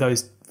memories of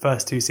those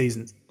first 2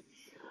 seasons?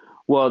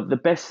 Well, the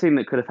best thing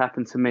that could have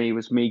happened to me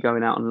was me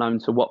going out on loan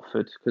to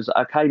Watford, because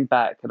I came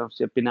back and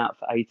obviously I've been out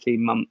for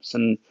 18 months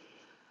and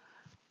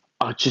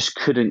I just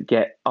couldn't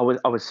get. I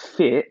was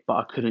fit, but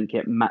I couldn't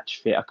get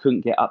match fit. I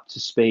couldn't get up to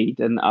speed,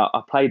 and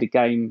I played a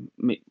game.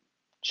 Mick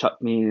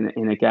chucked me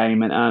in a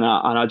game, and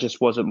I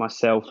just wasn't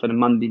myself. And a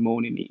Monday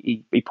morning,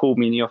 he pulled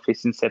me in the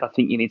office and said, "I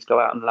think you need to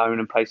go out on loan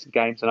and play some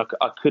games." And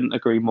I couldn't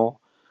agree more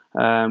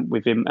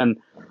with him. And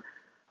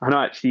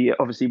I actually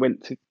obviously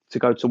went to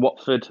go to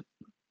Watford,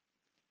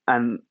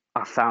 and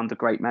I found a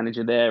great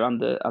manager there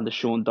under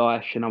Sean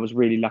Dyche, and I was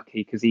really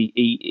lucky because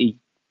he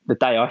the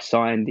day I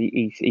signed,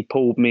 he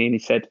pulled me and he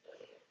said,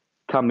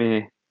 "Come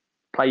here,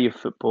 play your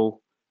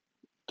football,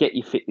 get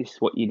your fitness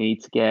what you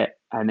need to get,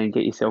 and then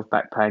get yourself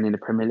back playing in the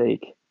Premier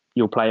League.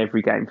 You'll play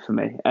every game for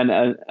me." And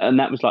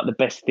that was like the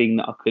best thing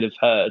that I could have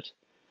heard,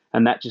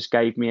 and that just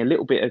gave me a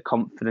little bit of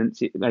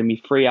confidence. It made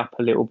me free up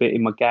a little bit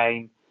in my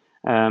game,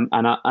 and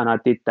I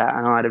did that,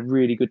 and I had a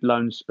really good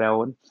loan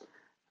spell, and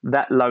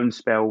that loan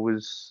spell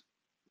was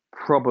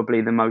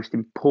probably the most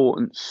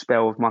important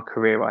spell of my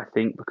career, I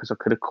think, because I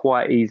could have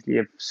quite easily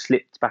have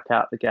slipped back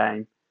out the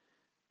game,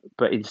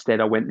 but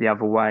instead I went the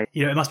other way.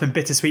 It must have been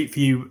bittersweet for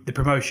you, the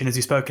promotion, as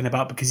you've spoken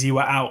about, because you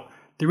were out.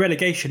 The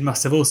relegation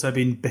must have also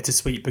been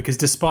bittersweet, because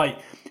despite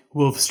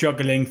Wolves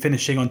struggling,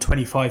 finishing on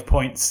 25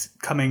 points,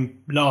 coming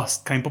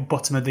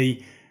bottom of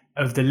the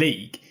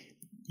league,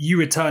 you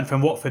returned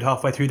from Watford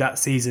halfway through that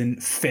season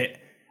fit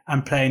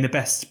and playing the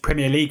best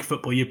Premier League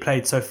football you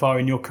played so far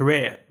in your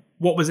career.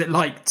 What was it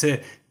like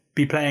to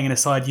be playing in a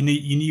side you knew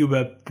you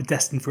were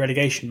destined for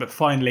relegation, but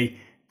finally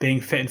being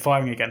fit and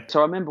firing again? So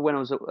I remember when I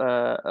was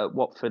at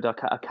Watford,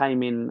 I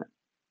came in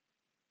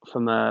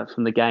from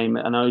the game,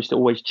 and I used to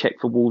always check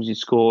for Wolves'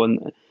 score,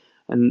 and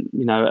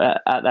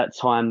at that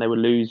time they were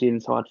losing,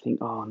 so I'd think,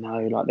 oh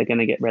no, like they're going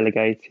to get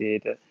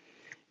relegated.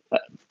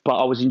 But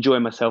I was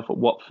enjoying myself at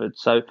Watford.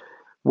 So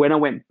when I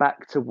went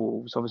back to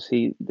Wolves,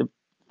 obviously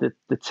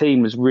the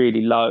team was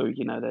really low.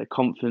 Their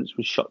confidence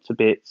was shot to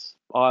bits.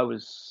 I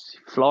was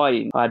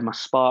flying. I had my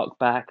spark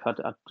back. I'd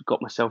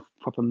got myself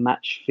proper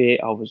match fit.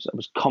 I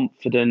was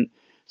confident.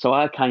 So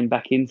I came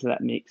back into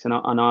that mix, and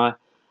I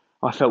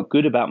felt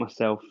good about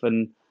myself.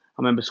 And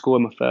I remember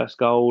scoring my first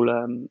goal,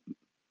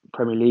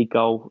 Premier League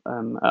goal,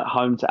 at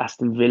home to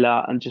Aston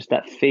Villa, and just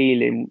that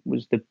feeling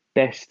was the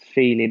best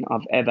feeling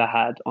I've ever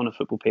had on a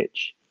football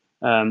pitch.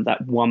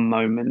 That one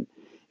moment,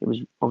 it was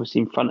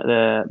obviously in front of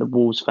the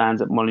Wolves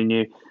fans at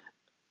Molineux,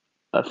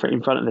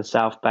 in front of the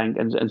South Bank,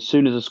 and as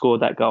soon as I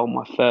scored that goal,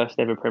 my first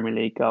ever Premier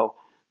League goal,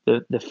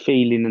 the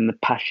feeling and the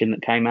passion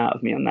that came out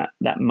of me on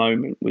that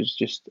moment was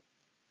just,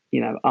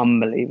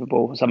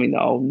 unbelievable. Something that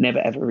I'll never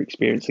ever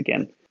experience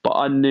again. But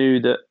I knew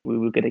that we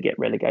were going to get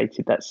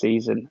relegated that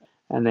season,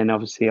 and then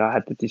obviously I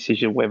had the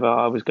decision whether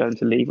I was going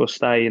to leave or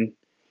stay, and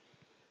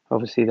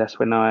obviously that's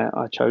when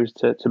I chose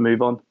to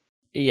move on.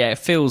 Yeah, it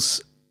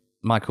feels,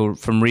 Michael,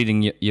 from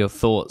reading your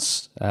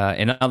thoughts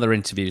in other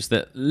interviews,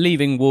 that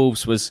leaving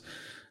Wolves was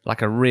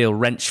like a real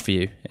wrench for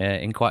you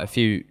in quite a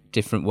few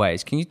different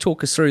ways. Can you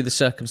talk us through the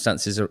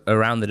circumstances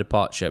around the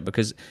departure?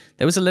 Because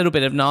there was a little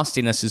bit of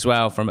nastiness as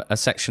well from a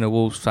section of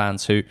Wolves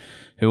fans who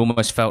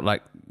almost felt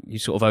like you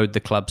sort of owed the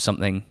club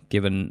something,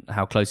 given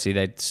how closely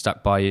they'd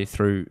stuck by you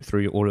through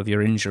all of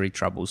your injury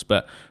troubles.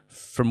 But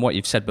from what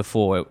you've said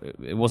before,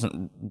 it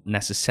wasn't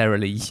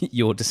necessarily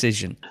your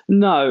decision.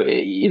 No,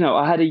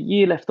 I had a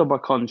year left on my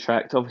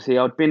contract. Obviously,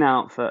 I'd been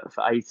out for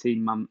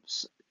 18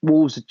 months.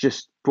 Wolves had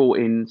just brought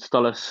in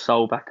Stolas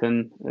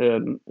Solbakken,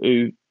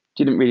 who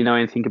didn't really know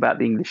anything about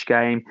the English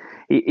game.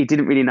 He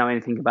didn't really know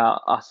anything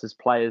about us as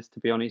players,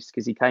 to be honest,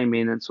 because he came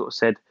in and sort of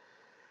said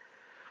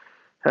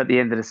at the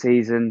end of the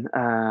season,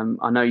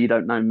 I know you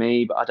don't know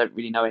me, but I don't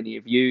really know any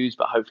of yous,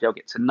 but hopefully I'll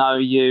get to know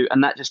you.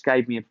 And that just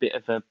gave me a bit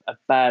of a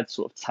bad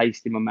sort of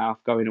taste in my mouth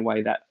going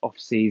away that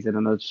off-season.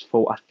 And I just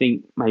thought, I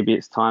think maybe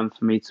it's time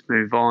for me to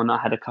move on.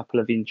 I had a couple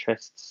of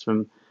interests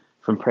from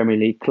Premier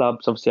League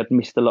clubs. Obviously, I'd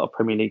missed a lot of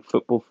Premier League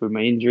football through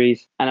my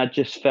injuries, and I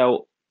just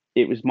felt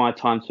it was my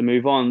time to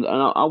move on.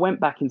 And I went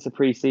back into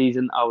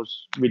pre-season. I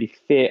was really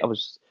fit. I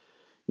was,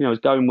 it was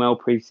going well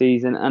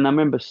pre-season. And I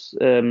remember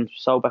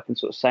Solbakken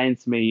sort of saying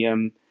to me,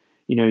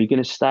 you're going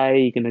to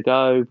stay, you're going to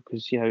go,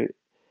 because,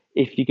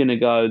 if you're going to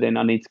go, then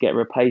I need to get a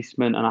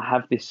replacement. And I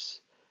have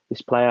this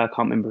player, I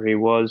can't remember who he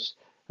was.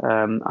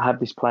 I have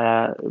this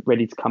player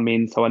ready to come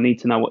in, so I need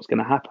to know what's going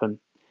to happen.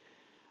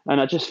 And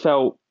I just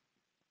felt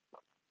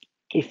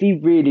if he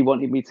really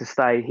wanted me to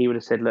stay, he would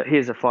have said, look,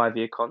 here's a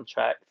 5-year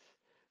contract.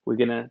 We're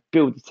going to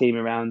build the team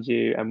around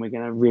you and we're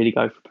going to really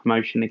go for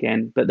promotion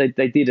again. But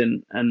they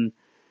didn't. And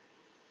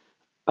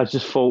I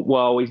just thought,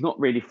 well, he's not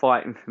really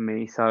fighting for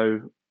me.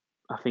 So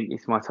I think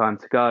it's my time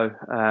to go.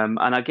 And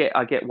I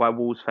get why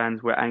Wolves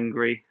fans were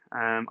angry.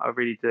 I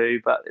really do.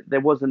 But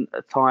there wasn't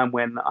a time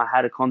when I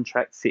had a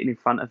contract sitting in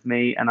front of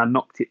me and I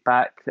knocked it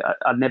back.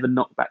 I never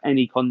knocked back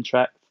any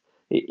contract.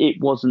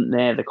 It wasn't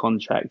there, the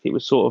contract. It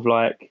was sort of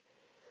like,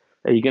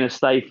 are you going to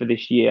stay for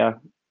this year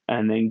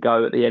and then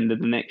go at the end of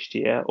the next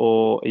year,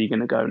 or are you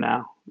going to go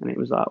now? And it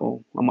was like,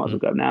 well, I might as well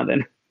go now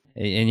then.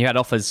 And you had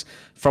offers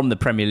from the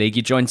Premier League.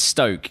 You joined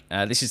Stoke.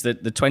 This is the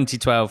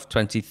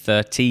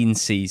 2012-2013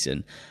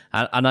 season.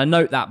 And I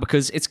note that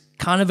because it's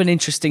kind of an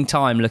interesting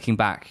time looking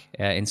back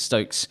in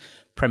Stoke's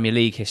Premier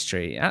League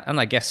history. And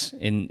I guess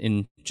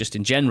in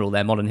general,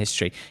 their modern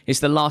history. It's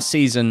the last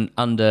season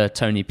under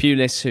Tony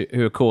Pulis,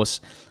 who of course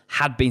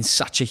had been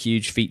such a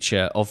huge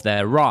feature of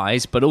their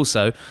rise, but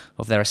also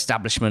of their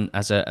establishment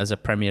as a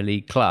Premier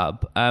League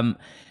club.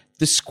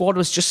 The squad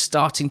was just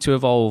starting to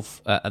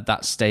evolve at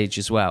that stage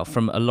as well,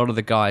 from a lot of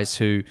the guys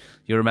who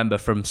you remember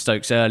from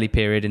Stoke's early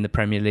period in the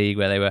Premier League,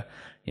 where they were,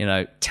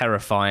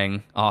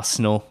 terrifying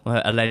Arsenal,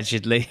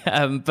 allegedly.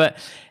 But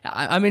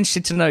I'm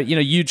interested to know,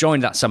 you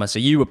joined that summer, so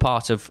you were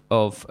part of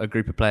a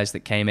group of players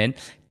that came in.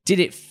 Did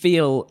it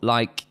feel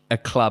like a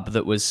club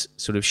that was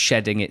sort of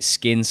shedding its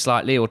skin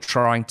slightly or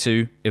trying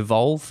to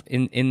evolve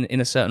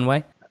in a certain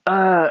way?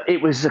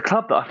 It was a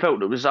club that I felt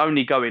that was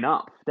only going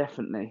up,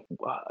 definitely.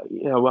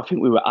 I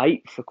think we were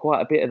 8th for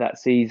quite a bit of that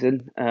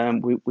season.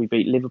 We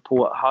beat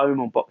Liverpool at home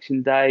on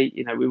Boxing Day.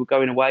 We were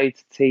going away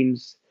to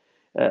teams,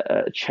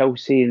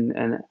 Chelsea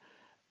and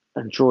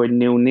drawing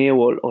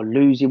 0-0 or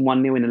losing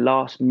 1-0 in the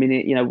last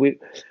minute.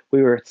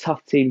 We were a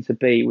tough team to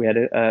beat. We had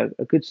a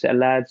good set of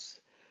lads,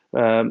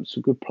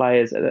 some good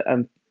players,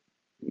 and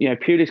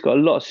Pulis got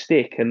a lot of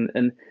stick,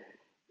 and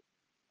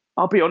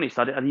I'll be honest,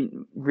 I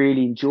didn't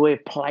really enjoy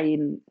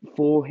playing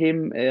for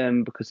him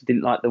because I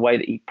didn't like the way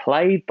that he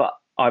played, but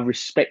I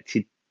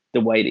respected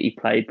the way that he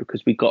played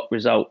because we got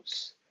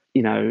results.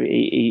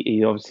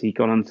 He obviously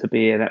gone on to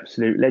be an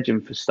absolute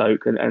legend for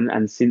Stoke,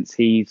 and since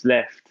he's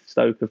left,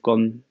 Stoke have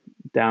gone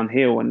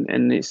downhill,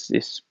 and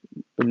it's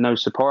been no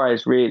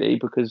surprise really,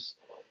 because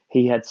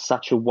he had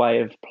such a way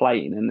of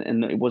playing,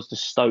 and it was the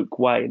Stoke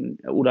way. And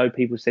although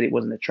people said it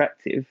wasn't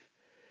attractive,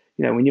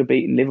 when you're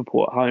beating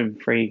Liverpool at home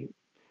 3-1,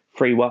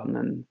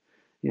 and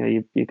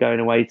you're going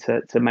away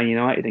to Man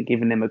United and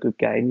giving them a good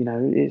game,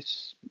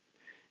 it's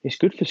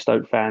good for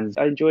Stoke fans.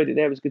 I enjoyed it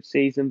there. It was a good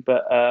season,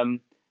 but it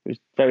was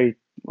very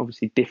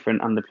obviously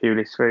different under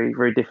Pulis, very,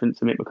 very different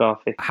to Mick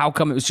McCarthy. How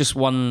come it was just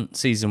one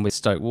season with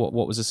Stoke?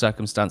 What was the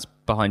circumstance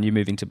behind you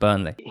moving to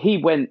Burnley? He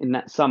went in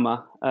that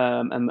summer,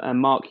 and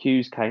Mark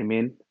Hughes came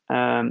in,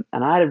 and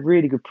I had a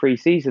really good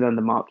pre-season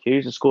under Mark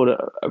Hughes. I scored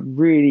a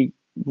really,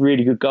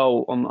 really good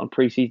goal on a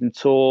pre-season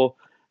tour.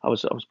 I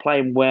was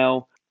playing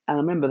well. And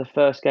I remember the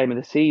first game of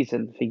the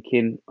season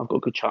thinking, I've got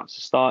a good chance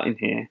of starting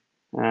here.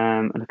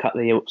 And a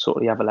couple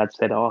of the other lads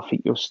said, I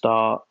think you'll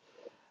start.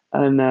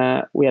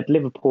 And we had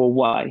Liverpool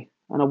away,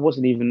 and I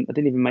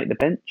didn't even make the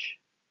bench.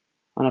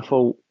 And I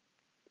thought,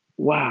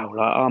 wow,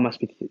 I must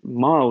be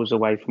miles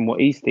away from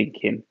what he's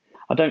thinking.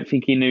 I don't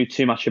think he knew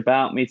too much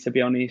about me, to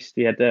be honest.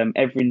 We had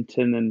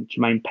Everington and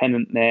Jermaine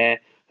Pennant there,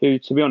 who,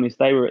 to be honest,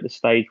 they were at the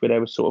stage where they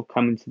were sort of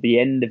coming to the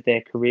end of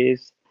their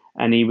careers.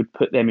 And he would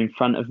put them in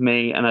front of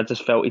me, and I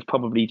just felt he's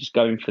probably just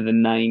going for the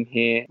name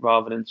here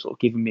rather than sort of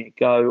giving me a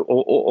go,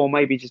 or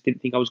maybe just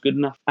didn't think I was good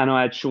enough. And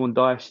I had Sean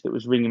Dyche that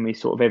was ringing me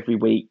sort of every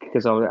week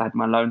because I had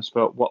my loan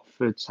spell at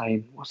Watford,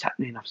 saying, "What's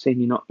happening? I've seen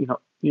you're not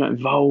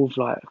involved.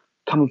 Like,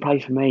 come and play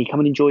for me.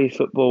 Come and enjoy your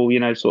football."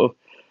 Sort of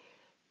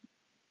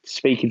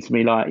speaking to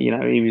me like he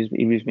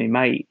was my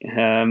mate.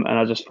 And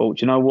I just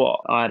thought, you know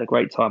what? I had a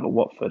great time at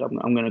Watford.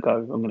 I'm going to go.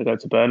 I'm going to go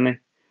to Burnley,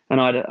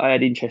 and I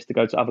had interest to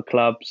go to other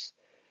clubs.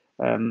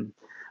 I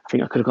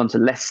think I could have gone to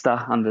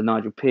Leicester under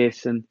Nigel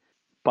Pearson,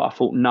 but I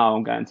thought, no,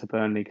 I'm going to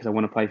Burnley because I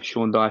want to play for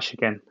Sean Dyche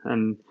again.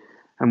 And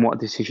what a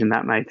decision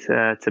that made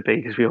to be,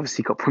 because we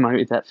obviously got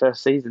promoted that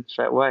first season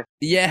straight away.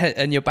 Yeah,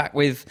 and you're back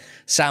with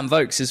Sam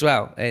Vokes as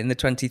well in the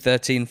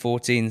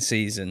 2013-14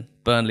 season.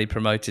 Burnley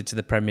promoted to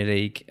the Premier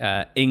League.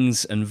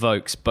 Ings and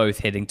Vokes both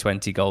hitting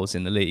 20 goals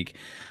in the league.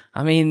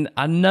 I mean,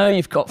 I know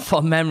you've got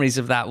fond memories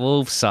of that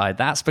Wolves side.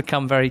 That's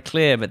become very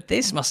clear, but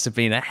this must have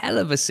been a hell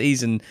of a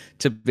season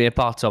to be a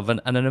part of,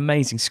 and an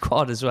amazing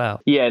squad as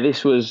well. Yeah,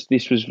 this was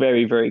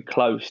very, very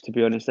close, to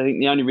be honest. I think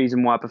the only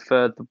reason why I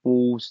preferred the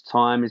Wolves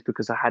time is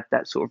because I had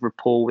that sort of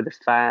rapport with the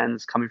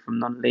fans coming from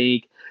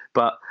non-league.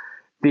 But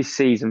this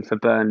season for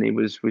Burnley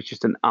was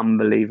just an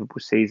unbelievable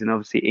season.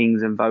 Obviously,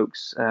 Ings and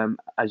Vokes,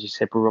 as you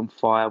said, were on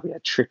fire. We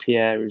had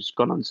Trippier, who's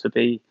gone on to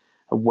be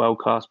a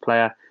world-class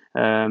player.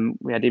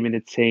 We had him in the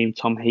team,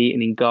 Tom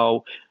Heaton in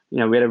goal. We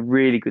had a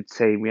really good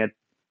team. We had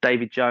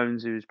David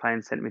Jones, who was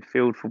playing centre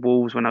midfield for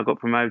Wolves when I got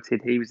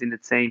promoted. He was in the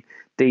team.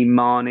 Dean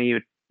Marney,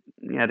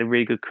 who had a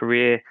really good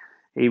career.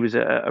 He was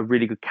a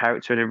really good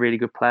character and a really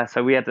good player.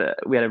 So we had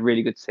a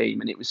really good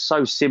team, and it was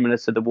so similar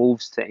to the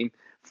Wolves team: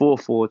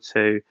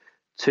 4-4-2,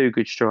 two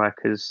good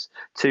strikers,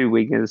 two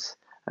wingers,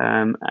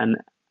 and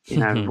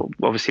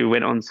obviously we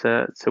went on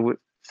to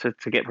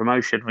get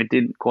promotion. We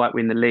didn't quite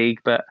win the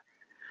league, but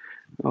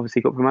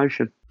obviously got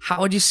promotion.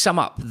 How would you sum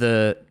up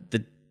the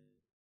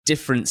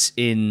difference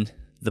in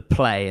the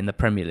play in the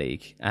Premier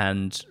League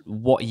and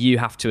what you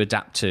have to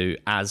adapt to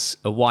as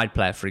a wide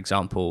player, for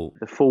example?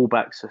 The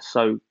fullbacks are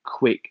so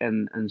quick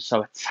and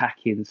so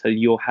attacking, so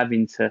you're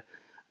having to,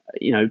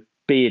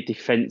 be a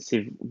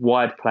defensive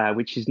wide player,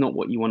 which is not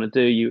what you want to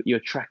do. You're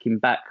tracking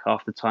back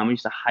half the time. I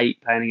used to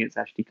hate playing against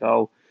Ashley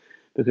Cole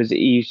because he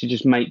used to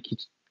just make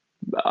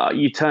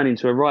you turn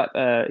into a right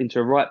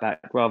back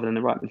rather than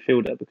a right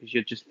midfielder, because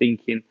you're just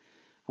thinking,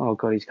 oh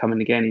God, he's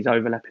coming again, he's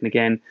overlapping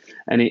again,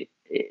 and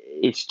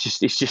it's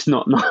just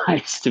not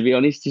nice, to be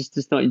honest. It's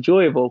just not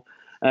enjoyable.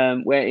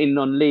 Where in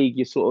non-league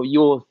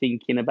you're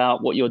thinking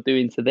about what you're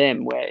doing to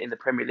them, where in the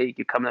Premier League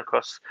you're coming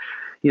across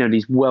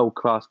these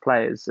world-class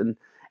players, and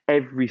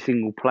every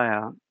single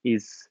player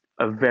is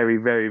a very,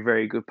 very,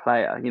 very good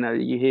player.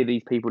 You hear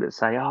these people that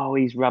say, oh,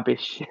 he's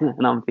rubbish,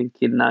 and I'm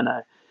thinking,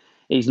 no,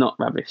 he's not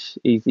rubbish.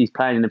 He's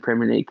playing in the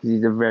Premier League because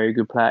he's a very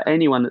good player.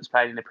 Anyone that's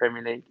playing in the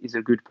Premier League is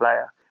a good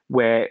player.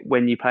 Where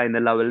when you play in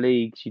the lower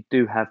leagues, you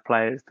do have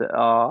players that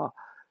are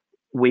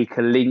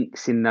weaker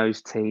links in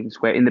those teams,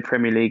 where in the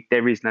Premier League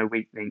there is no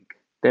weak link.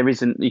 There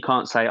isn't. You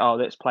can't say, oh,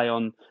 let's play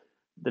on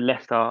the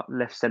left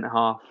centre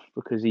half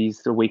because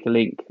he's the weaker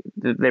link.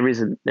 There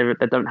isn't. They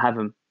don't have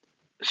them.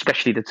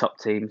 Especially the top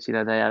teams. They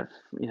have.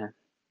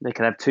 They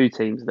can have two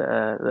teams that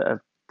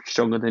are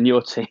stronger than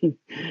your team.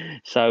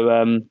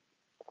 So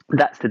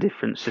that's the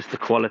difference. Just the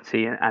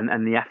quality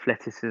and the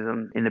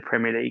athleticism in the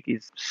Premier League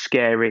is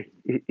scary.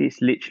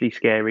 It's literally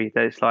scary.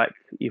 That it's like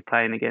you're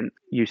playing against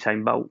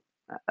Usain Bolt,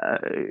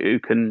 who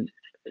can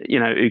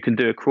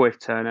do a Cruyff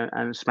turn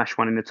and smash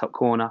one in the top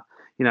corner.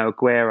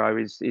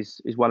 Aguero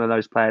is one of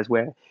those players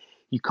where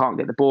you can't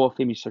get the ball off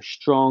him. He's so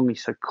strong,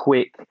 he's so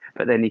quick,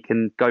 but then he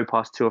can go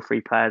past two or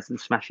three players and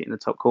smash it in the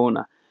top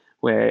corner,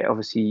 where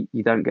obviously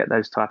you don't get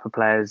those type of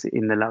players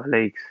in the lower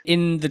leagues.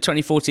 In the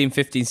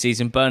 2014-15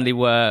 season, Burnley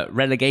were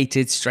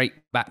relegated straight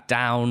back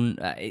down.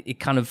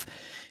 It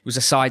was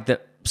a side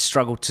that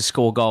struggled to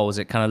score goals.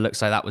 It kind of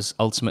looks like that was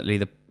ultimately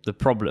the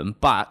problem.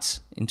 But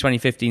in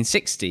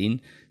 2015-16,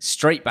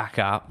 straight back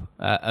up,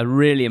 a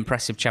really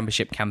impressive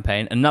championship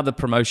campaign, another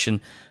promotion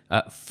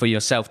for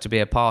yourself to be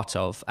a part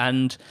of.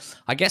 And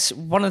I guess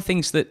one of the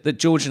things that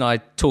George and I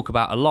talk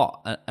about a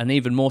lot, and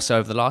even more so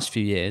over the last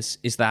few years,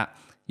 is that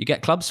you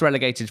get clubs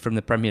relegated from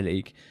the Premier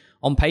League.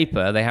 On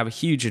paper, they have a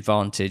huge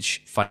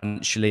advantage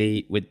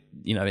financially with,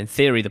 in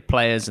theory, the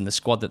players and the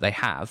squad that they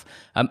have.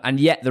 And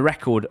yet the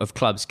record of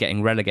clubs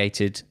getting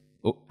relegated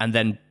and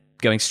then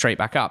going straight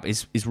back up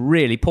is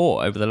really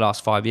poor over the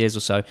last 5 years or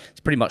so. It's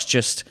pretty much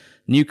just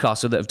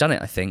Newcastle that have done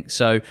it, I think.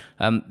 So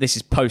this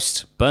is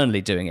post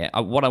Burnley doing it.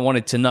 What I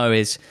wanted to know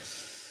is,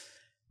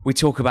 we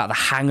talk about the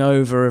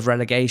hangover of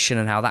relegation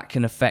and how that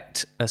can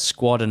affect a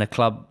squad and a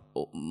club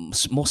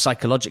more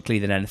psychologically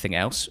than anything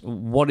else.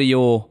 What are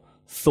your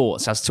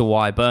thoughts as to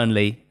why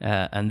Burnley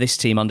and this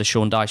team under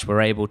Sean Dyche were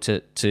able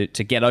to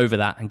get over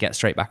that and get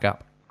straight back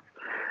up?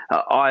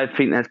 I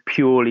think that's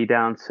purely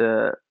down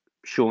to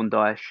Sean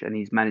Dyche and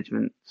his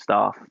management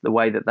staff, the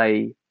way that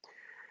they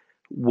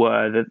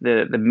were,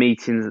 the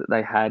meetings that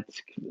they had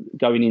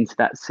going into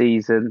that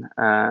season.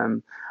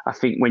 I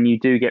think when you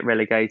do get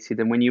relegated,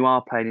 and when you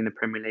are playing in the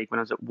Premier League, when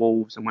I was at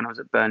Wolves and when I was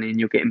at Burnley, and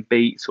you're getting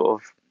beat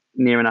sort of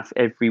near enough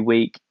every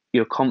week,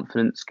 your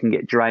confidence can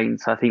get drained.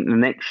 So I think the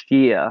next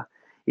year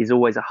is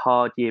always a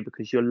hard year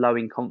because you're low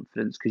in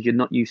confidence because you're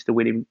not used to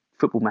winning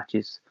football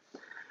matches.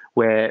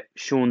 Where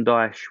Sean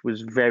Dyche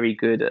was very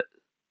good at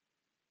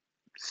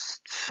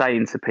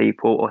saying to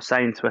people, or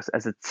saying to us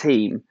as a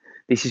team,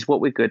 this is what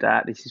we're good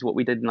at, this is what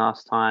we did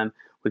last time,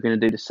 we're going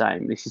to do the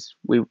same.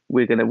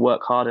 We're going to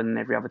work harder than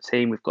every other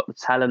team. We've got the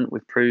talent,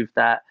 we've proved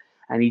that.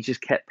 And he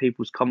just kept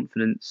people's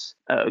confidence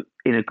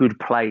in a good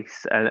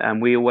place.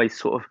 And we always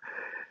sort of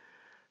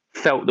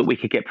felt that we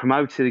could get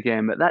promoted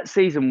again. But that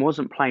season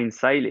wasn't plain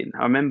sailing.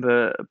 I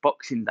remember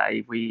Boxing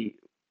Day, we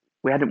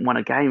hadn't won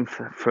a game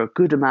for a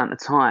good amount of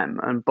time.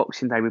 And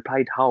Boxing Day, we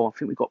played Hull. I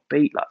think we got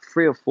beat like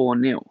 3 or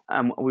 4-0.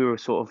 And we were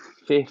sort of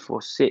 5th or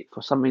 6th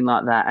or something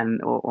like that,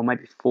 or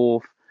maybe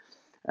 4th.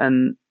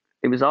 And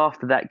it was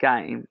after that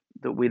game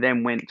that we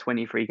then went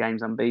 23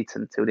 games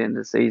unbeaten till the end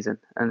of the season.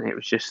 And it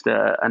was just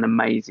an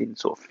amazing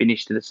sort of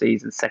finish to the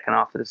season, second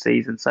half of the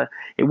season. So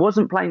it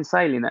wasn't plain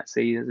sailing that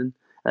season,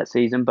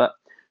 but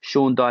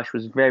Sean Dyche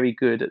was very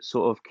good at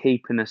sort of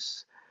keeping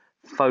us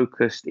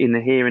focused in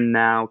the here and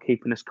now,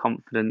 keeping us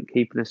confident,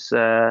 keeping us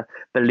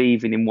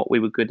believing in what we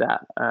were good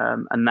at.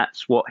 And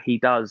that's what he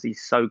does.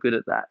 He's so good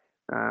at that.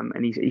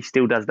 And he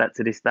still does that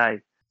to this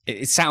day.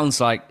 It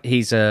sounds like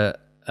he's a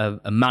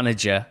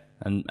manager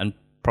and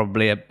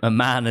probably a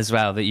man as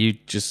well that you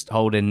just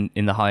hold in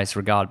the highest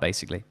regard,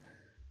 basically.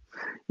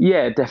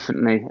 Yeah,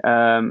 definitely.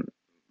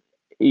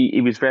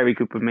 He was very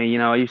good with me. You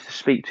know, I used to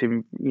speak to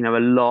him, you know, a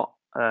lot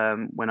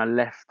when I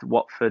left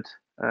Watford.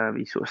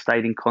 He sort of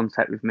stayed in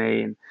contact with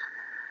me, and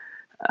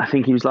I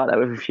think he was like that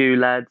with a few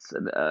lads.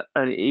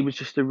 And he was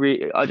just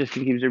I just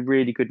think he was a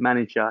really good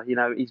manager. You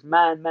know, his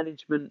man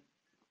management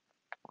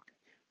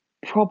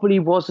probably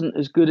wasn't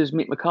as good as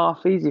Mick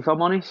McCarthy's, if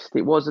I'm honest.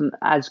 It wasn't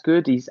as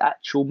good, his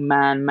actual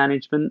man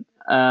management.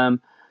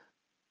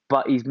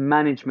 But his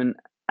management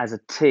as a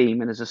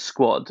team and as a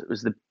squad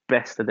was the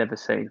best I'd ever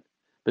seen,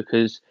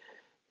 because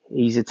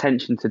his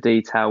attention to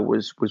detail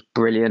was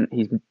brilliant.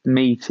 His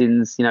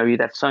meetings, you know, he'd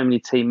have so many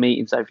team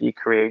meetings over your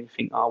career, and you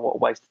think, oh, what a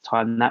waste of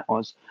time that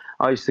was.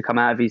 I used to come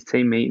out of his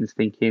team meetings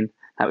thinking,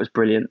 that was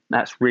brilliant.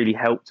 That's really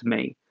helped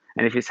me.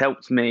 And if it's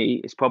helped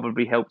me, it's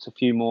probably helped a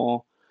few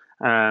more.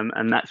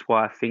 And that's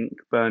why I think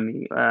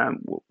Burnley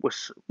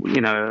was,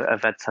 you know,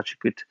 have had such a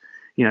good,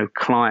 you know,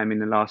 climb in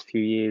the last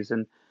few years.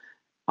 And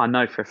I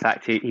know for a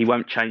fact he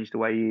won't change the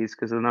way he is,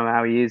 because I know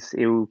how he is.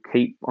 He'll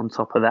keep on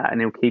top of that,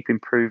 and he'll keep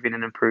improving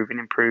and improving.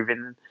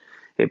 And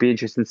it'd be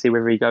interesting to see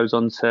whether he goes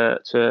on to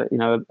you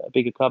know, a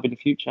bigger club in the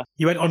future.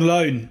 You went on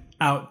loan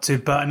out to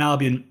Burton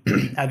Albion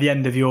at the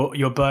end of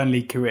your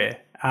Burnley career,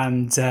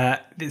 and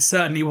it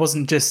certainly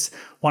wasn't just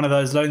one of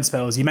those loan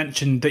spells. You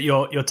mentioned that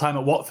your time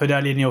at Watford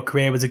early in your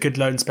career was a good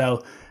loan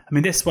spell. I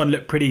mean, this one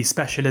looked pretty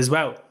special as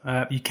well.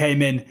 You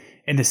came in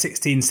the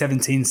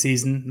 16-17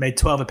 season, made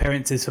 12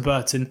 appearances for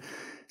Burton,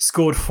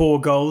 scored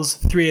 4 goals,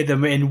 3 of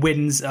them in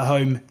wins at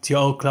home to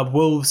your old club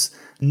Wolves,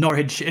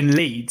 Norwich and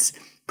Leeds.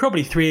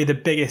 Probably 3 of the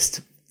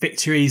biggest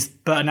victories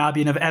Burton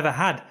Albion have ever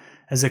had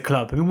as a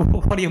club. I mean,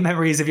 what are your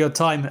memories of your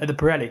time at the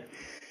Pirelli?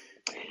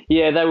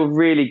 Yeah, they were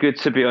really good,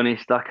 to be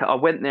honest. Like, I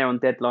went there on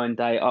deadline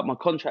day. My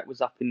contract was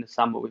up in the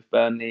summer with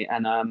Burnley,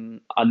 and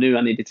I knew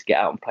I needed to get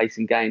out and play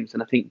some games.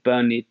 And I think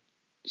Burnley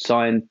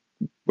signed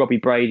Robbie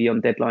Brady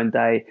on deadline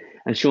day,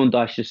 and Sean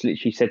Dyche just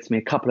literally said to me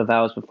a couple of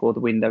hours before the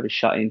window was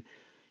shutting,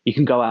 you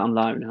can go out on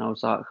loan. And I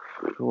was like,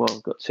 well,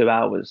 I've got 2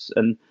 hours.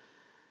 And,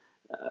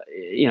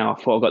 you know, I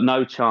thought I've got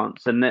no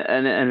chance. And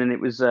then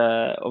it was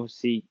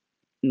obviously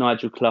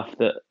Nigel Clough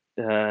that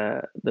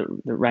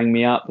rang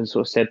me up and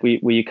sort of said,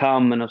 will you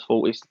come? And I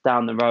thought, it's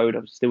down the road. I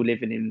was still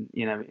living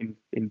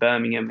in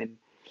Birmingham,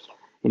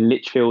 in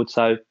Lichfield.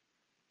 So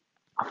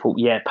I thought,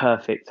 yeah,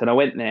 perfect. And I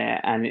went there,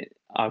 and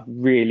I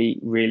really,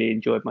 really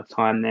enjoyed my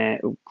time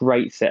there. A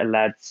great set of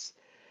lads.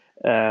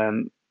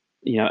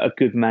 You know, a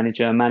good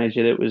manager, a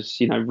manager that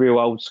was, you know, real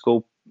old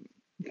school.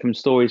 From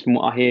stories from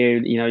what I hear,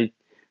 you know,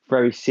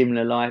 very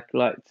similar, like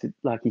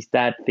his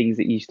dad, things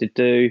that he used to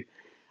do.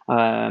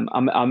 I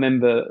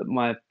remember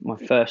my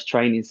first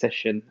training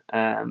session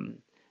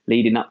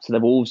leading up to the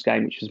Wolves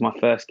game, which was my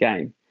first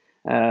game.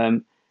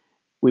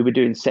 We were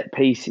doing set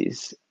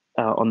pieces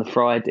on the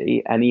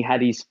Friday, and he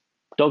had his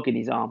dog in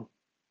his arm,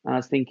 and I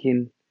was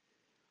thinking,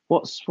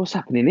 what's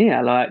happening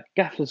here? Like,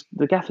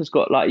 the gaffer's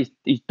got like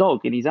his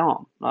dog in his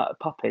arm, like a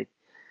puppy.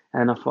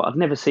 And I thought, I've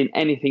never seen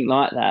anything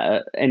like that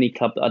at any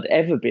club that I'd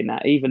ever been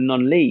at, even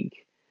non-league.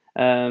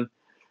 But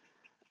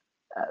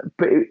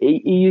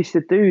he used to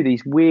do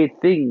these weird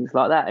things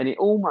like that, and it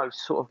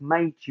almost sort of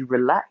made you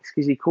relax,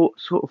 because he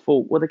sort of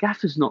thought, well, the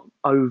gaffer's not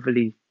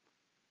overly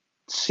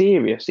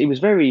serious. He was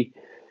very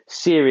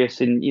serious,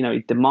 and, you know,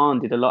 he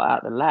demanded a lot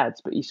out of the lads,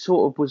 but he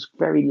sort of was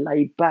very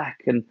laid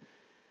back. And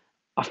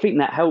I think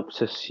that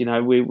helps us. You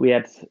know, we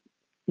had,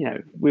 you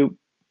know,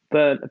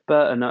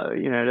 Burton,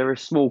 you know, they're a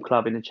small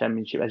club in the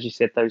Championship. As you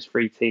said, those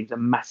 3 teams are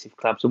massive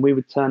clubs, and we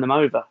would turn them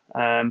over.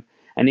 And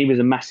he was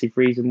a massive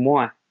reason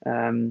why.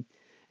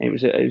 It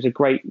was a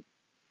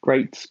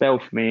great spell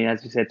for me.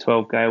 As you said,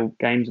 12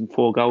 games and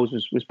 4 goals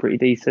was pretty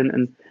decent,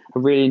 and I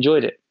really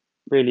enjoyed it.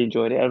 Really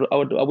enjoyed it.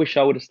 I wish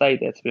I would have stayed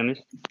there, to be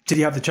honest. Did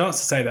you have the chance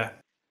to stay there?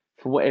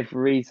 For whatever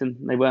reason,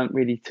 they weren't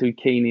really too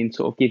keen in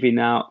sort of giving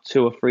out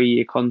 2 or 3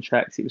 year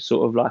contracts. It was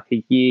sort of like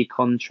a year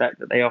contract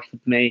that they offered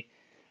me.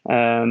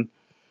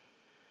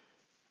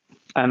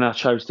 And I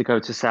chose to go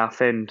to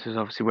Southend, which is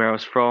obviously where I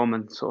was from,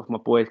 and sort of my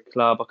boys'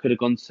 club. I could have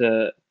gone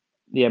to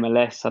the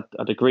MLS.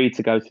 I'd agreed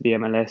to go to the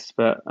MLS,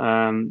 but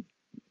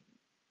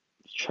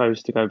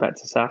chose to go back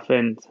to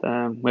Southend.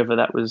 Whether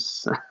that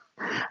was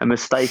a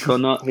mistake or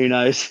not, who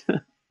knows?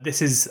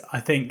 This is, I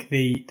think,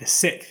 the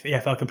 6th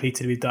EFL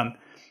completed we've done.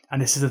 And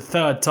this is the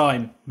 3rd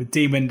time with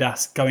Dean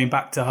Windass going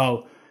back to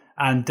Hull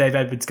and Dave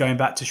Edwards going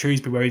back to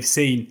Shrewsbury, where we've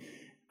seen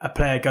a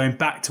player going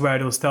back to where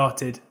it all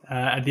started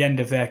at the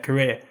end of their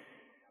career.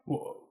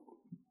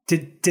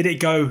 Did it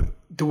go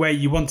the way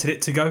you wanted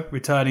it to go,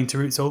 returning to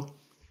Roots Hall?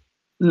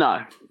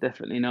 No,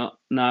 definitely not.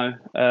 No.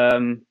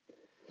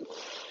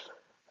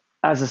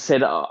 As I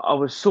said, I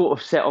was sort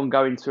of set on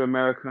going to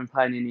America and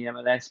playing in the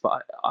MLS,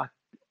 but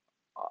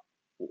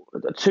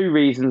two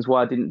reasons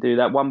why I didn't do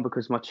that. One,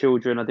 because my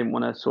children, I didn't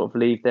want to sort of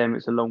leave them.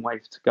 It's a long way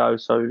to go,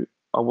 so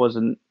I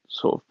wasn't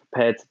sort of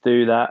prepared to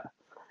do that.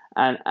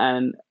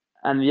 And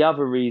the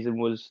other reason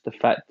was the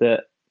fact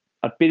that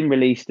I'd been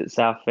released at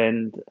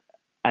Southend,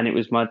 and it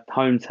was my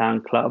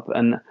hometown club,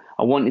 and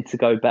I wanted to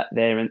go back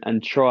there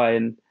and try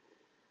and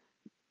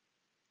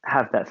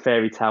have that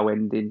fairy tale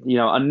ending. You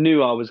know, I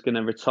knew I was going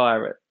to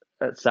retire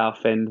at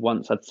Southend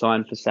once I'd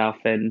signed for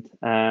Southend,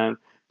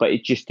 but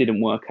it just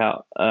didn't work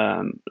out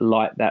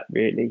like that,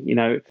 really. You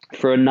know,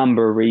 for a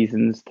number of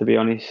reasons, to be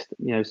honest.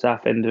 You know,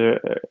 Southend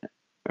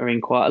are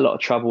in quite a lot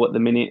of trouble at the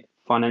minute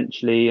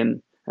financially,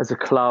 and as a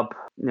club,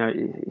 you know,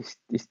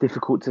 it's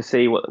difficult to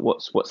see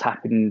what's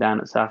happening down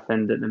at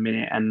Southend at the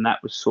minute, and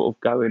that was sort of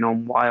going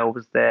on while I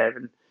was there,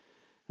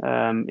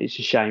 and it's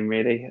a shame,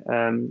 really.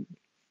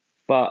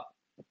 But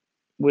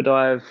would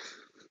I have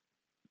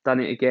done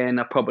it again?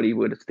 I probably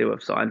would have still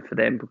have signed for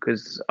them,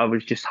 because I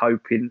was just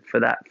hoping for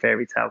that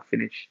fairy tale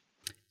finish.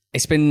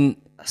 It's been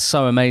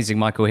so amazing,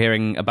 Michael,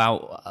 hearing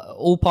about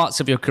all parts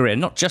of your career,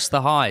 not just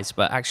the highs,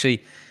 but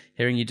actually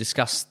hearing you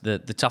discuss the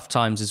tough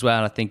times as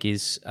well. I think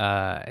it's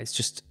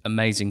just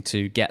amazing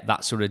to get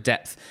that sort of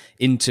depth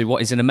into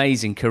what is an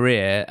amazing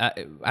career.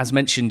 As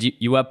mentioned,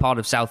 you were part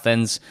of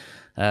Southend's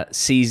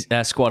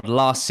squad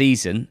last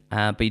season,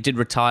 but you did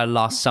retire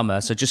last summer.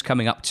 So just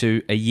coming up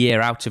to a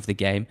year out of the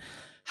game,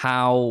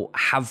 how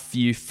have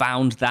you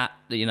found that,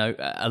 you know,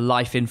 a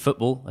life in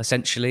football,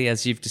 essentially,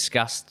 as you've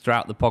discussed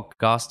throughout the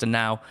podcast, and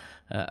now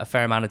a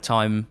fair amount of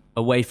time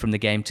away from the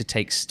game to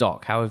take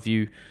stock? How have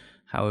you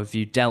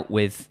dealt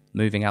with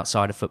moving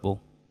outside of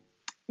football?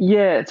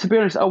 Yeah, to be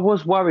honest, I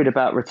was worried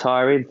about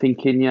retiring,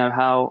 thinking, you know,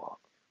 how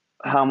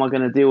am I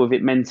going to deal with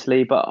it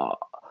mentally? But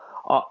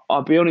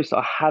I'll be honest,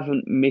 I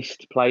haven't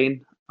missed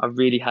playing. I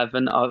really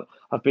haven't.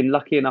 I've been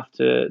lucky enough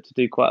to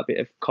do quite a bit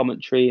of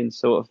commentary and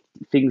sort of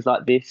things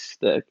like this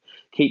that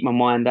keep my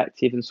mind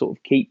active and sort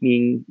of keep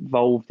me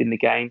involved in the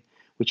game,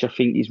 which I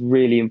think is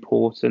really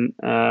important.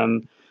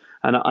 And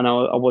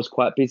I was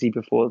quite busy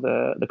before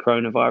the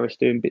coronavirus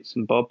doing bits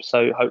and bobs,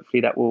 so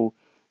hopefully that will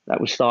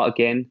start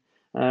again.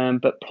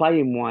 But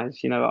playing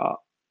wise, you know,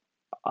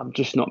 I'm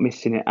just not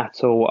missing it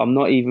at all. I'm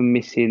not even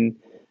missing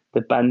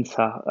the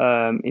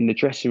banter in the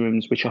dressing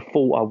rooms, which I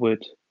thought I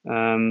would.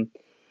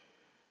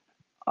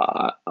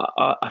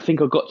 I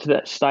think I got to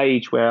that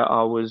stage where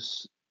I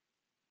was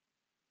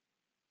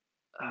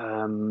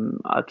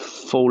I'd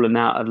fallen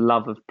out of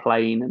love of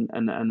playing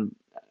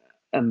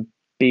and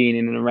being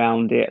in and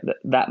around it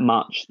that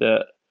much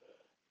that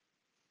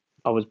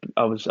I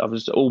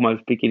was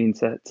almost beginning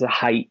to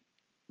hate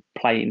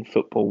playing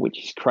football,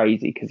 which is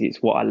crazy because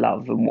it's what I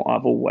love and what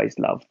I've always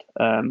loved.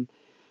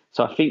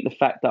 So I think the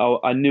fact that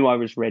I knew I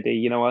was ready,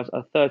 you know, I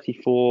was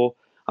 34,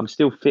 I'm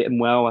still fit and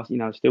well, I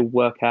still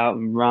work out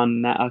and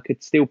run, that I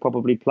could still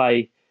probably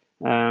play,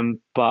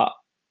 but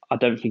I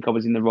don't think I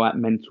was in the right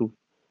mental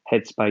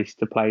headspace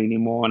to play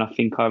anymore. And I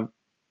think I've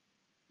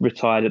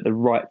retired at the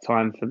right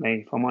time for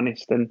me, if I'm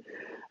honest. And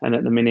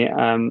at the minute,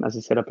 as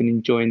I said, I've been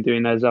enjoying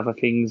doing those other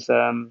things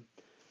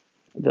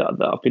that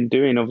I've been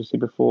doing, obviously,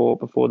 before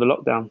the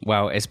lockdown.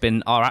 Well, it's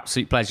been our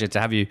absolute pleasure to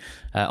have you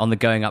on the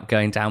Going Up,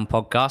 Going Down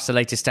podcast, the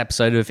latest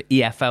episode of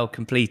EFL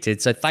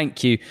Completed. So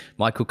thank you,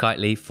 Michael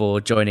Kightly,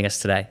 for joining us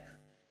today.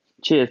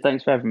 Cheers.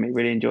 Thanks for having me.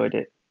 Really enjoyed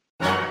it.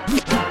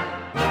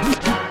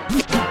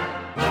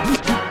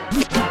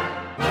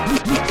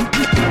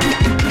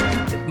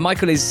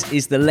 Michael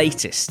is the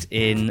latest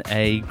in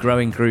a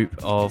growing group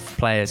of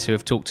players who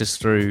have talked us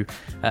through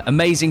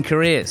amazing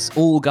careers,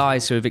 all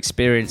guys who have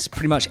experienced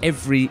pretty much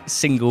every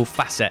single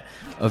facet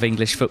of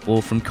English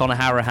football, from Conor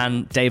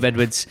Hourihane, Dave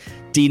Edwards,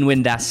 Dean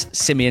Windass,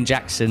 Simeon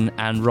Jackson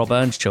and Rob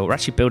Earnshaw. We're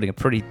actually building a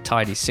pretty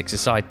tidy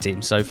six-a-side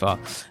team so far.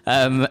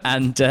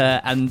 And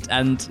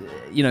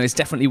you know, it's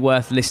definitely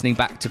worth listening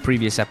back to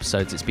previous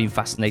episodes. It's been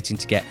fascinating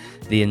to get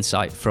the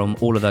insight from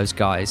all of those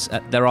guys.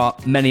 There are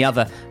many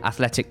other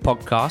Athletic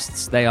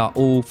podcasts. They are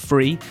all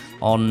free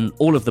on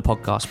all of the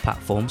podcast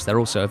platforms. They're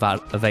also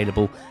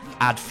available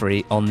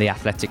ad-free on the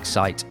Athletic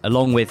site,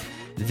 along with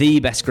the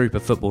best group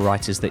of football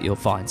writers that you'll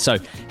find. So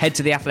head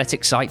to the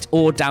Athletic site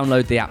or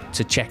download the app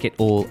to check it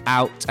all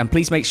out. And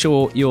please make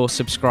sure you're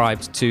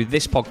subscribed to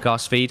this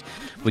podcast feed.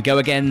 We go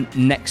again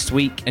next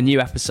week, a new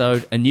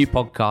episode, a new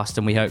podcast,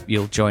 and we hope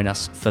you'll join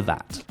us for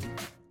that.